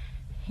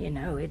 You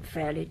know, it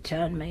fairly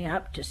turned me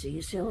up to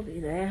see Sylvie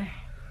there.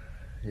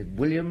 Did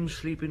William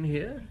sleep in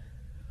here?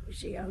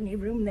 It's the only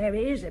room there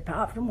is,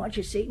 apart from what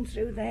you've seen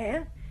through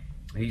there.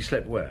 He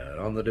slept where?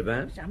 On the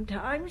divan?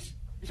 Sometimes.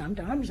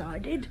 Sometimes I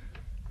did.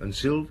 And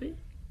Sylvie?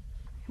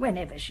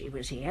 Whenever she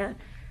was here,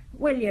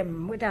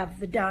 William would have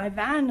the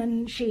divan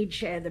and she'd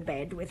share the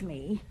bed with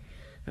me.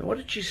 And what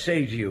did she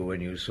say to you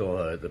when you saw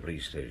her at the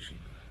police station?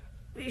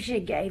 She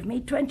gave me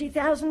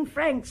 20,000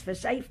 francs for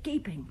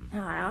safekeeping.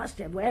 I asked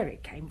her where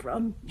it came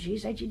from. She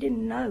said she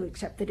didn't know,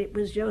 except that it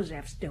was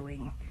Joseph's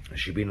doing. Has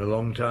she been a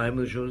long time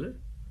with Joseph?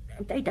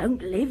 They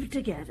don't live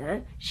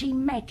together. She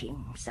met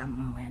him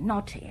somewhere,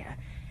 not here.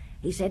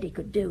 He said he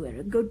could do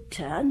her a good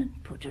turn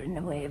and put her in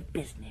the way of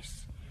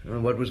business.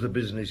 And what was the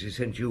business he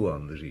sent you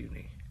on this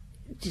evening?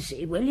 To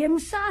see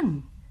William's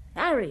son,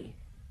 Harry,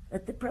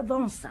 at the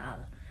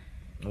Provençal.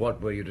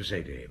 What were you to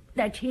say to him?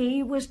 That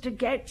he was to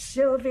get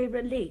Sylvie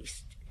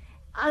released.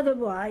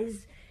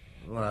 Otherwise...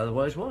 Well,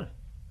 otherwise what?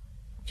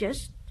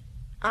 Just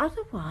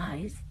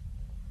otherwise.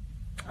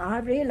 I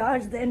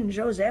realized then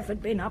Joseph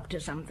had been up to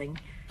something.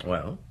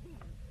 Well?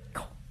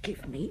 Oh,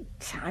 give me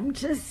time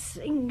to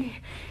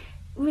think.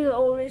 With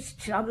all this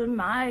trouble,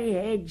 my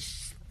head's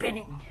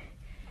spinning.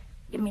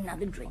 Give me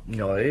another drink.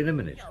 No, in a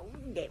minute. Oh,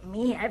 let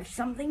me have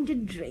something to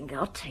drink.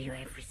 I'll tell you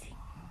everything.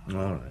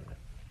 All right.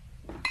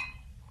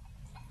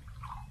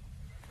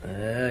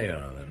 There you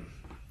are, then.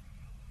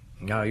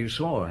 Now, you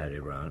saw Harry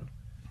Brown?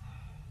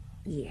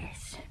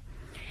 Yes.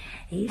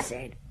 He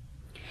said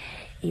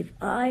if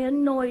I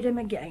annoyed him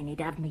again, he'd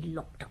have me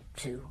locked up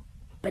too.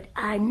 But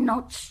I'm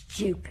not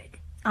stupid.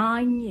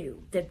 I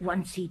knew that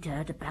once he'd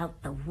heard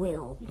about the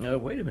will...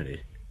 Wait a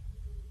minute.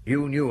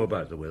 You knew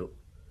about the will?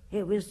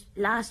 It was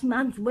last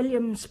month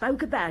William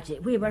spoke about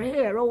it. We were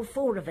here, all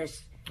 4 of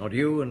us. What,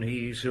 you and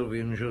he, Sylvie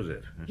and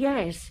Joseph?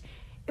 Yes.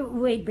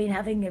 We'd been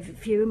having a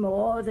few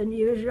more than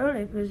usual.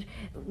 It was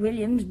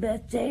William's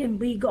birthday, and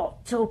we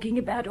got talking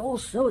about all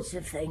sorts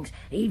of things.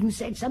 He even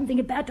said something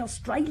about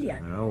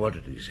Australia. Oh, what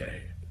did he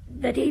say?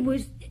 that he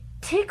was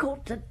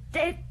tickled to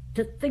death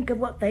to think of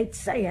what they'd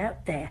say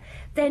out there.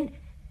 Then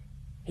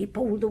he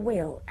pulled the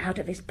will out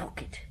of his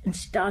pocket and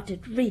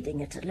started reading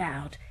it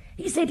aloud.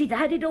 He said he'd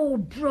had it all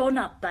drawn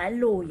up by a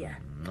lawyer.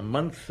 A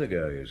month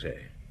ago, you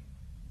say?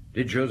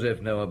 Did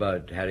Joseph know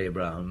about Harry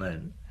Brown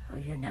then? Oh,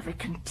 you never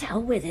can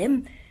tell with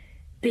him.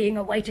 Being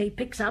a waiter, he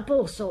picks up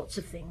all sorts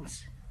of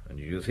things. And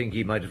you think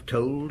he might have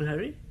told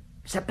Harry?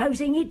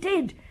 Supposing he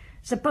did.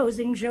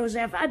 Supposing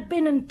Joseph had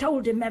been and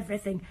told him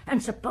everything.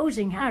 And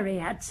supposing Harry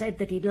had said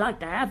that he'd like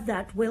to have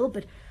that will,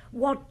 but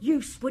what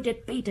use would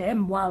it be to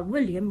him while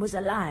William was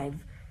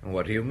alive?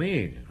 What do you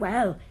mean?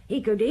 Well,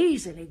 he could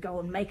easily go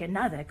and make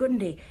another,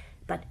 couldn't he?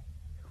 But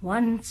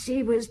once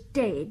he was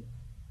dead...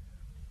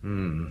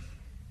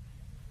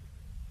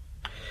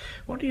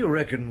 What do you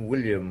reckon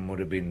William would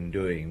have been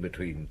doing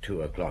between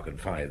 2 o'clock and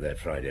 5 that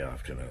Friday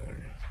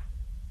afternoon?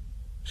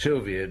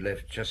 Sylvie had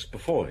left just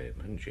before him,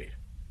 hadn't she?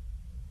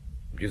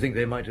 Do you think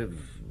they might have...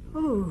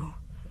 Oh.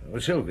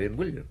 Sylvie and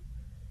William.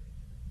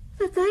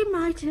 That they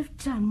might have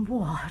done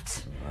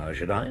what? How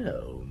should I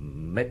know?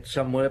 Met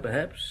somewhere,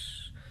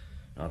 perhaps?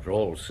 After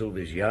all,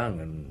 Sylvie's young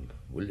and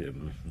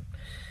William...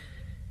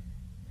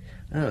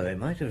 Oh, they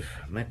might have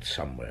met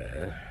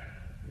somewhere.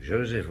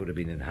 Joseph would have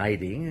been in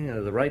hiding, and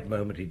at the right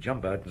moment he'd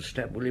jump out and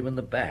stab William in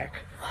the back.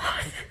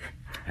 What?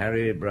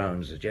 Harry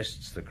Brown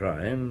suggests the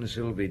crime,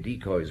 Sylvie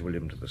decoys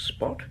William to the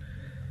spot,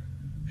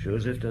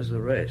 Joseph does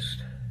the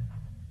rest.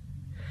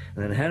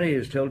 And then Harry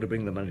is told to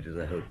bring the money to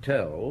the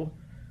hotel,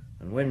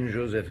 and when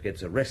Joseph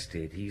gets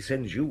arrested, he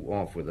sends you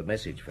off with a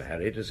message for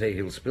Harry to say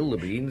he'll spill the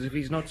beans if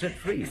he's not set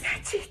free.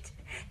 That's it.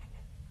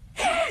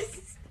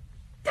 Yes,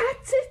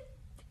 that's it.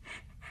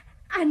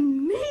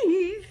 And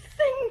me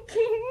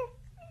thinking...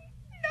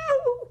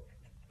 No,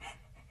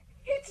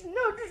 it's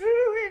not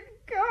true, it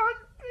can't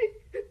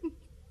be.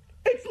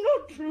 It's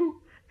not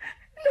true.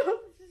 Not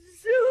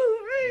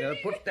Sylvie. Now,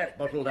 put that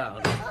bottle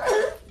down.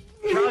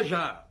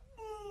 Charger!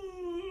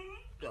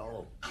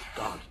 Oh,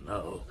 God,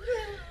 no.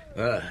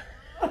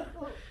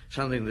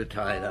 Something to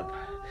tie it up.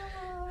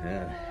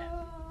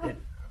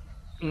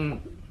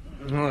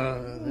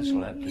 This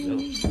will have to do.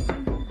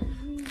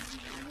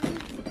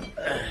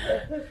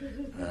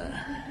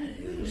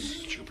 You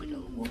stupid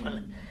old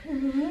woman.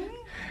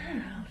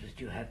 How did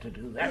you have to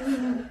do that?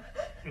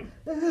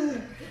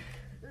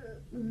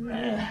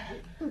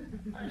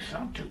 It's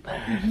not too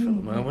bad for the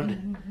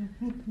moment.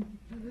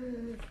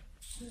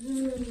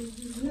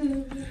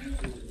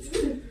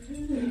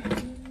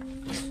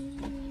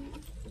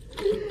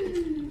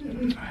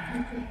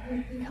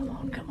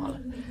 Come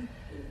on.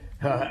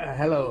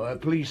 Hello,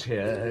 police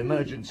here.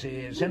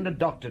 Emergency. Send a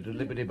doctor to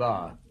Liberty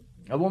Bar.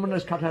 A woman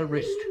has cut her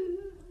wrist.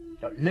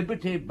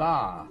 Liberty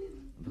Bar.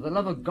 For the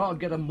love of God,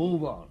 get a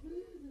move on.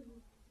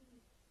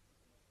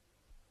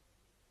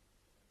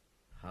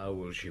 How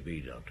will she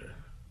be, Doctor?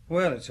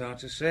 Well, it's hard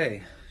to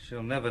say.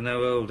 She'll never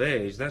know old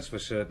age, that's for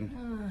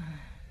certain.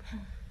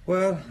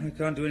 Well, we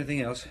can't do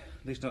anything else.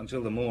 At least not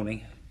until the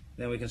morning.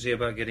 Then we can see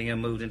about getting her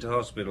moved into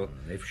hospital.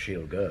 If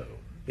she'll go.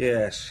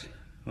 Yes.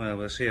 Well,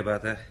 we'll see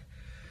about that.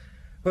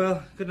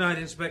 Well, good night,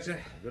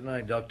 Inspector. Good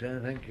night,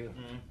 Doctor. Thank you.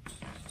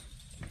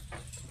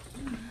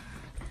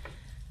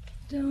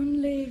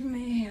 Don't leave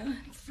me. I'm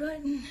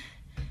frightened.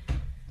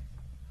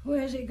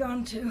 Where's he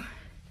gone to?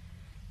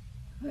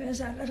 Where's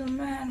that little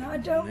man? I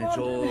don't want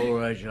to... It's all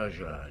right,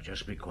 Joshua.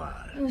 Just be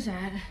quiet. Who's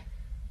that?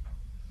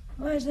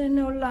 Why is there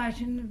no light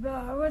in the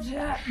bar? What's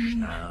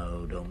happening?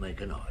 No, don't make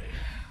a noise.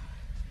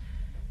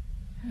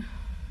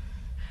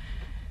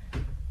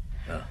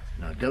 Oh,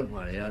 now, don't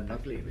worry. I'm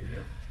not leaving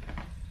you.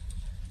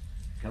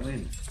 Come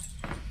in.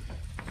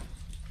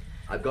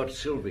 I've got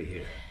Sylvie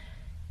here.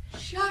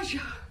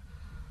 Shasha!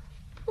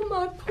 Oh,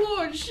 my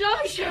poor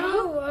Shasha!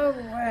 Go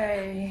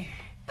away.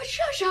 But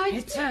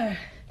Shasha,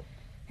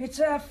 It's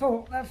her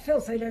fault, that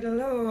filthy little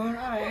whore.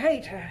 I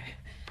hate her.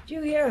 Do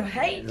you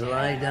hate her?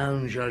 Lie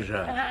down,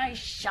 Joshua. I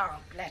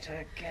shan't let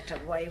her get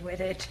away with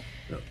it.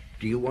 Look,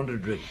 do you want a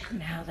drink?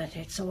 Now that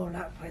it's all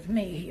up with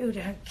me, you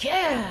don't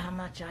care how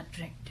much I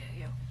drink, do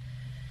you?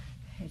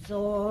 It's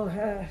all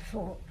her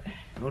fault.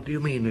 What do you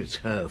mean it's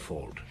her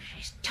fault?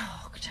 She's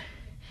talked.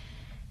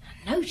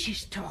 I know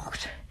she's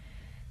talked.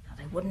 Or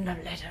they wouldn't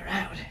have let her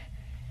out.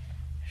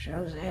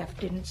 Joseph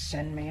didn't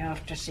send me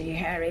off to see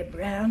Harry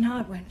Brown.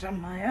 I went on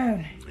my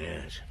own.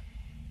 Yes.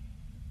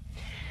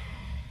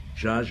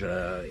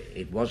 Jaja,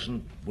 it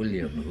wasn't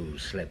William who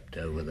slept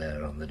over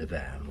there on the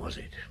divan, was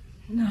it?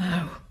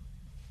 No,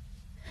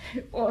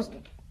 it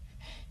wasn't.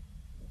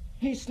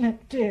 He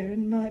slept here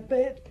in my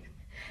bed.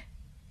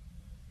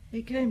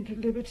 He came to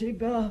Liberty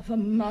Bar for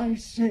my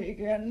sake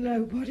and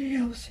nobody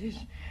else's.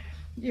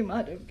 You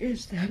might have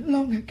guessed that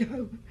long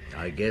ago.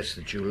 I guess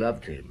that you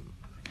loved him.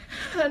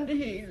 And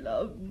he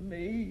loved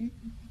me.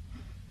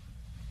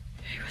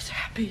 He was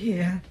happy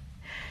here.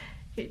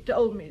 He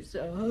told me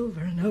so over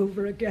and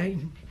over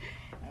again.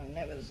 I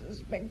never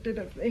suspected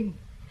a thing.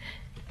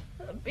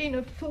 I've been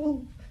a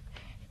fool.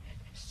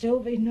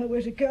 Sylvie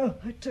nowhere to go.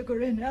 I took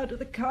her in out of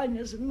the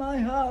kindness of my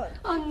heart.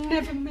 I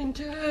never meant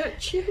to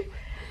hurt you.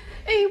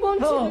 He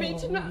wanted me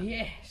to know.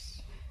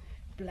 Yes.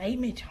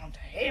 blame it onto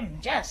him.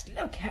 Just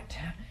look at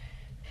her.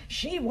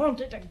 She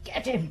wanted to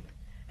get him,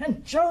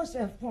 and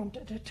Joseph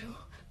wanted her to.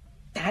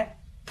 That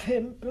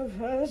pimp of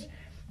hers.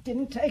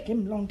 Didn't take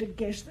him long to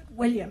guess that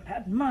William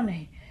had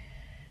money.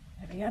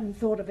 If he hadn't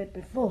thought of it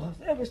before,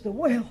 there was the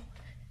will.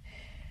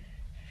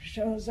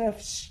 Joseph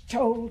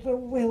stole the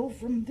will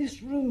from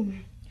this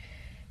room.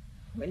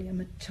 William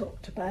had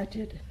talked about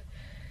it.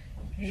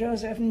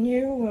 Joseph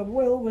knew a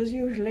will was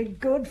usually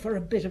good for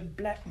a bit of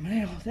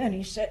blackmail. Then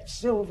he set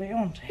Sylvie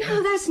onto him.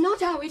 No, that's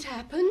not how it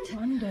happened.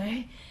 One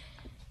day,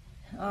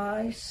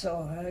 I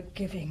saw her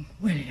giving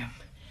William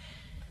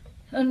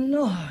a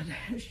nod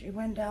as she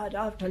went out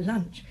after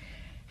lunch.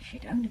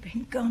 She'd only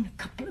been gone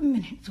a couple of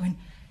minutes when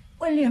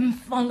William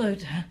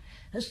followed her.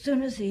 As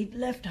soon as he'd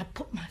left, I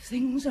put my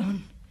things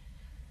on.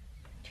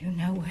 Do you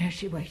know where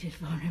she waited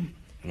for him?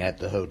 At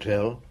the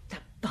hotel? The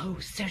Beau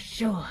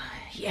Séjour,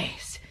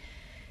 yes.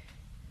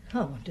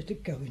 I wanted to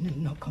go in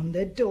and knock on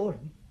their door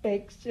and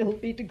beg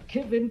Sylvie to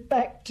give him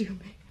back to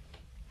me.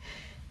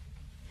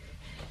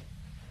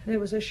 There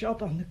was a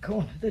shop on the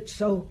corner that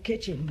sold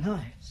kitchen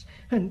knives,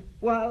 and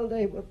while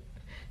they were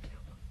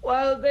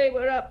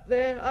up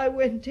there, I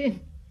went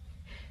in.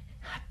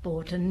 I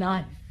bought a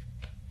knife.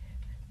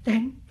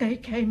 Then they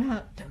came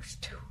out, those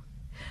two.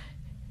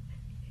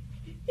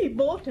 He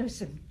bought her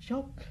some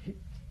chocolate.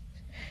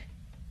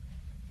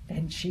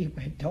 Then she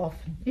went off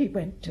and he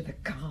went to the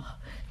car.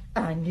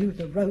 I knew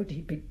the road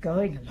he'd been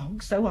going along,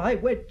 so I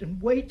went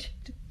and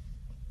waited.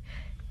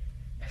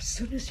 As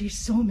soon as he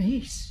saw me,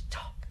 he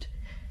stopped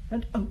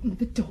and opened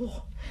the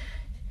door.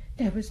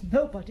 There was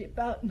nobody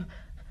about, and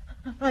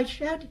I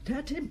shouted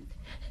at him,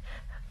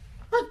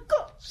 "I've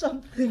got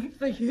something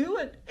for you,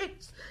 and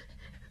it's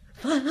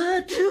for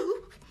her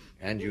too."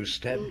 And you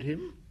stabbed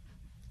him?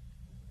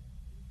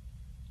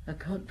 I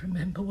can't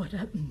remember what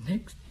happened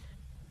next.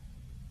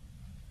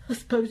 I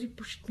suppose he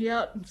pushed me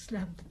out and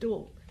slammed the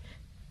door.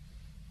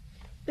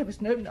 There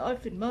was no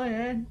knife in my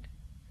hand.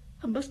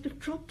 I must have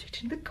dropped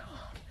it in the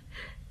car.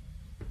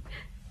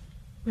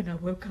 When I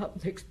woke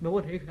up next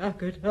morning, I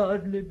could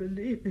hardly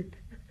believe it.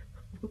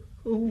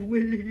 Oh,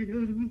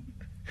 William.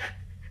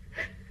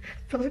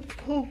 My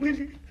poor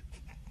William.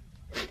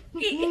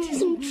 It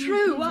isn't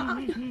true.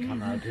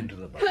 Come out into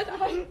the bar.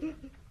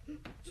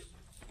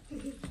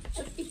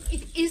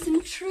 It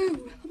isn't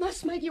true. I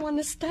must make you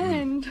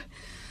understand.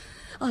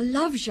 I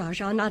love Zsa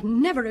Zsa, and I'd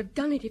never have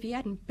done it if he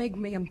hadn't begged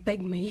me and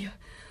begged me.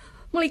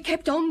 Well, he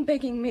kept on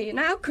begging me, and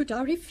how could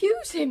I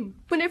refuse him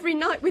when every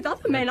night with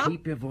other men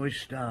Keep your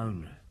voice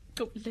down.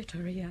 Oh, let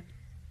her hear.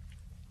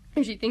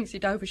 If she thinks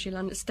it over, she'll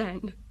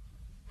understand.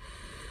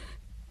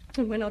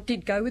 And when I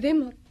did go with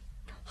him,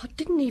 I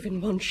didn't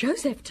even want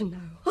Joseph to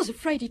know. I was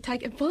afraid he'd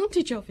take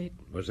advantage of it.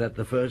 Was that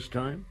the first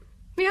time?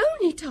 The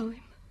only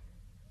time.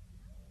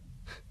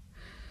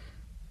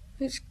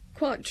 It's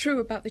quite true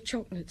about the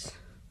chocolates.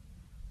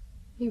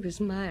 He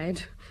was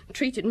mad.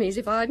 Treated me as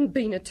if I hadn't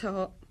been a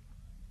tart.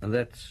 And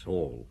that's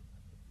all?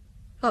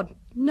 I'd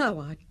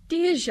no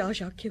idea Zsa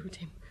Zsa killed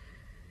him.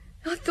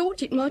 I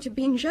thought it might have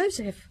been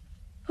Joseph.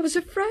 I was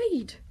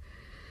afraid.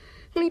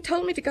 And he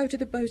told me to go to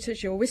the Beau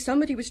Séjour where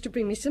somebody was to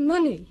bring me some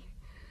money.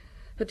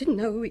 I didn't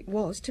know who it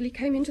was till he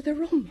came into the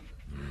room.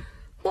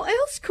 What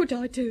else could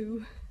I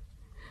do?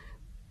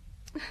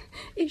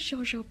 Is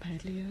Zsa Zsa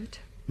badly hurt?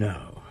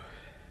 No.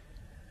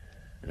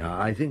 No,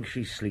 I think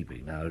she's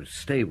sleeping. Now,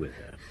 stay with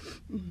her.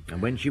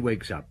 And when she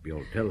wakes up,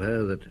 you'll tell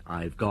her that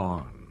I've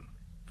gone.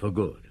 For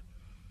good.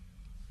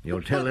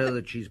 You'll tell her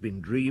that she's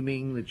been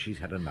dreaming, that she's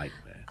had a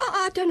nightmare.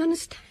 I don't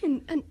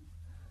understand.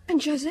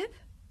 And Joseph?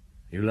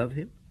 You love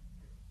him?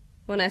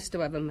 One has to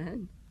have a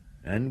man.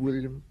 And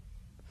William?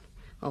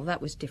 Oh,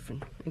 that was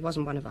different. He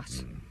wasn't one of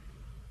us.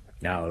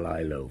 Now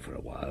lie low for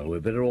a while.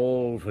 We'd better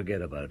all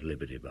forget about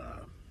Liberty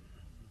Bar.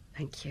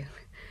 Thank you.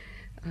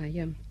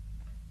 Zsa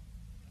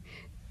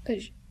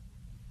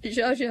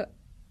Zsa,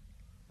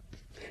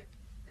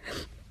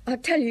 I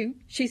tell you,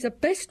 she's the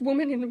best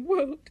woman in the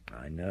world.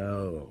 I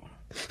know.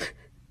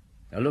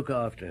 Now look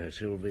after her,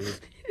 Sylvie,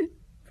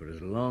 for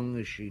as long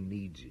as she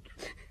needs it.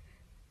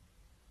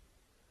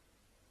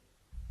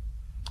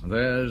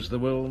 There's the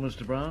will,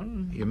 Mr.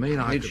 Brown. You mean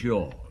It's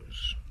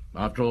yours.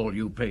 After all,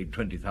 you paid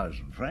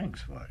 20,000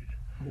 francs for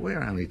it.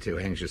 We're only too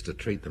anxious to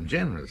treat them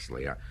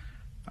generously.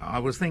 I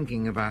was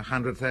thinking of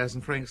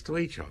 100,000 francs to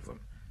each of them.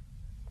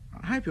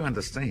 I hope you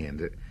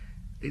understand.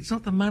 It's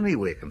not the money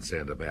we're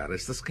concerned about,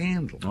 it's the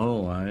scandal.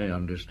 Oh, I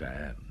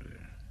understand.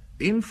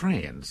 In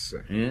France...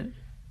 Yes?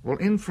 Well,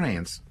 in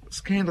France,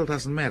 scandal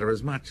doesn't matter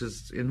as much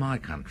as in my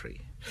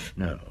country.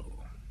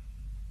 No.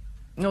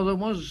 No, there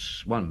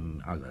was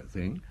one other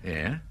thing.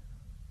 Yeah?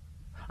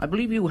 I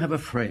believe you have a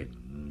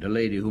friend, a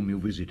lady whom you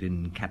visit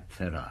in Cap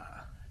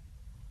Ferrat.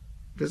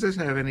 Does this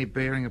have any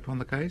bearing upon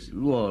the case?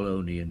 Well,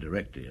 only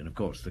indirectly, and of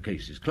course the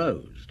case is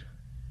closed.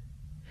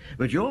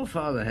 But your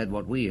father had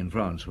what we in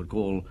France would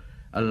call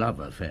a love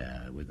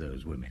affair with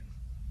those women.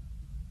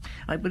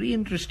 I'd be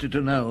interested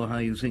to know how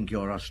you think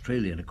your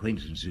Australian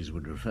acquaintances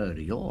would refer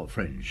to your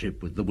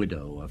friendship with the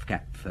widow of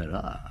Cap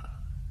Ferrat.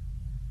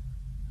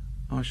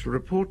 I shall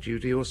report you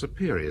to your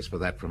superiors for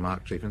that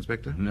remark, Chief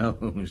Inspector. No,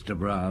 Mr.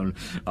 Brown.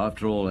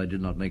 After all, I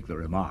did not make the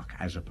remark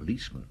as a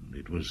policeman.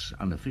 It was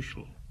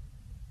unofficial.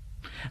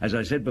 As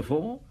I said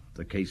before,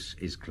 the case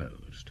is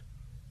closed.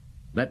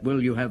 That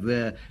will you have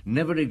there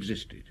never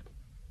existed.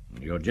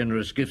 Your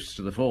generous gifts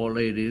to the four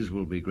ladies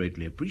will be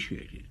greatly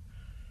appreciated.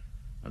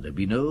 And there'll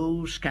be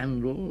no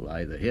scandal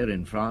either here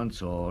in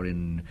France or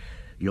in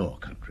your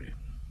country.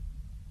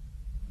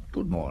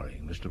 Good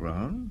morning, Mr.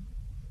 Brown.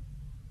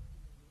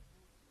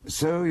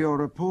 So your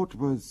report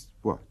was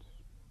what?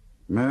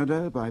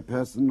 Murder by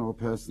person or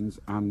persons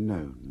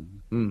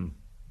unknown?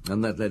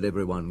 And that let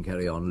everyone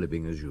carry on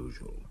living as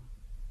usual.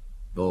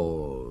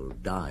 Or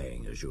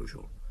dying as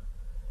usual.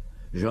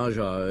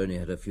 Zsa only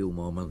had a few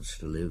more months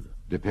to live.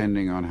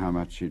 Depending on how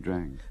much she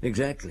drank.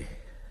 Exactly.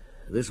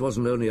 This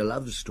wasn't only a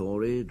love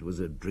story, it was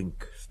a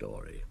drink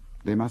story.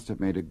 They must have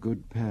made a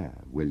good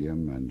pair,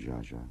 William and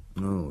Zsa.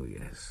 Oh,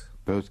 yes.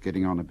 Both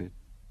getting on a bit,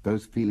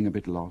 both feeling a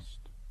bit lost,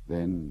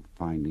 then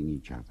finding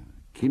each other.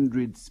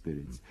 Kindred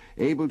spirits,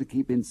 able to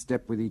keep in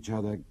step with each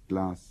other,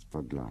 glass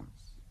for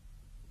glass.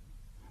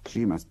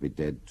 She must be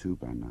dead too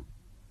by now.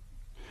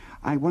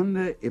 I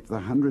wonder if the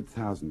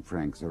 100,000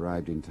 francs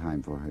arrived in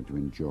time for her to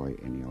enjoy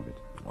any of it.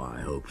 Oh,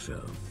 I hope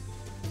so.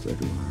 So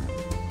do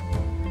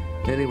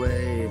I.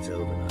 Anyway, it's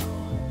over now.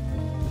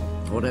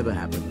 Whatever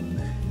happened,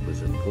 it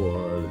was a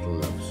poor little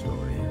love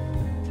story.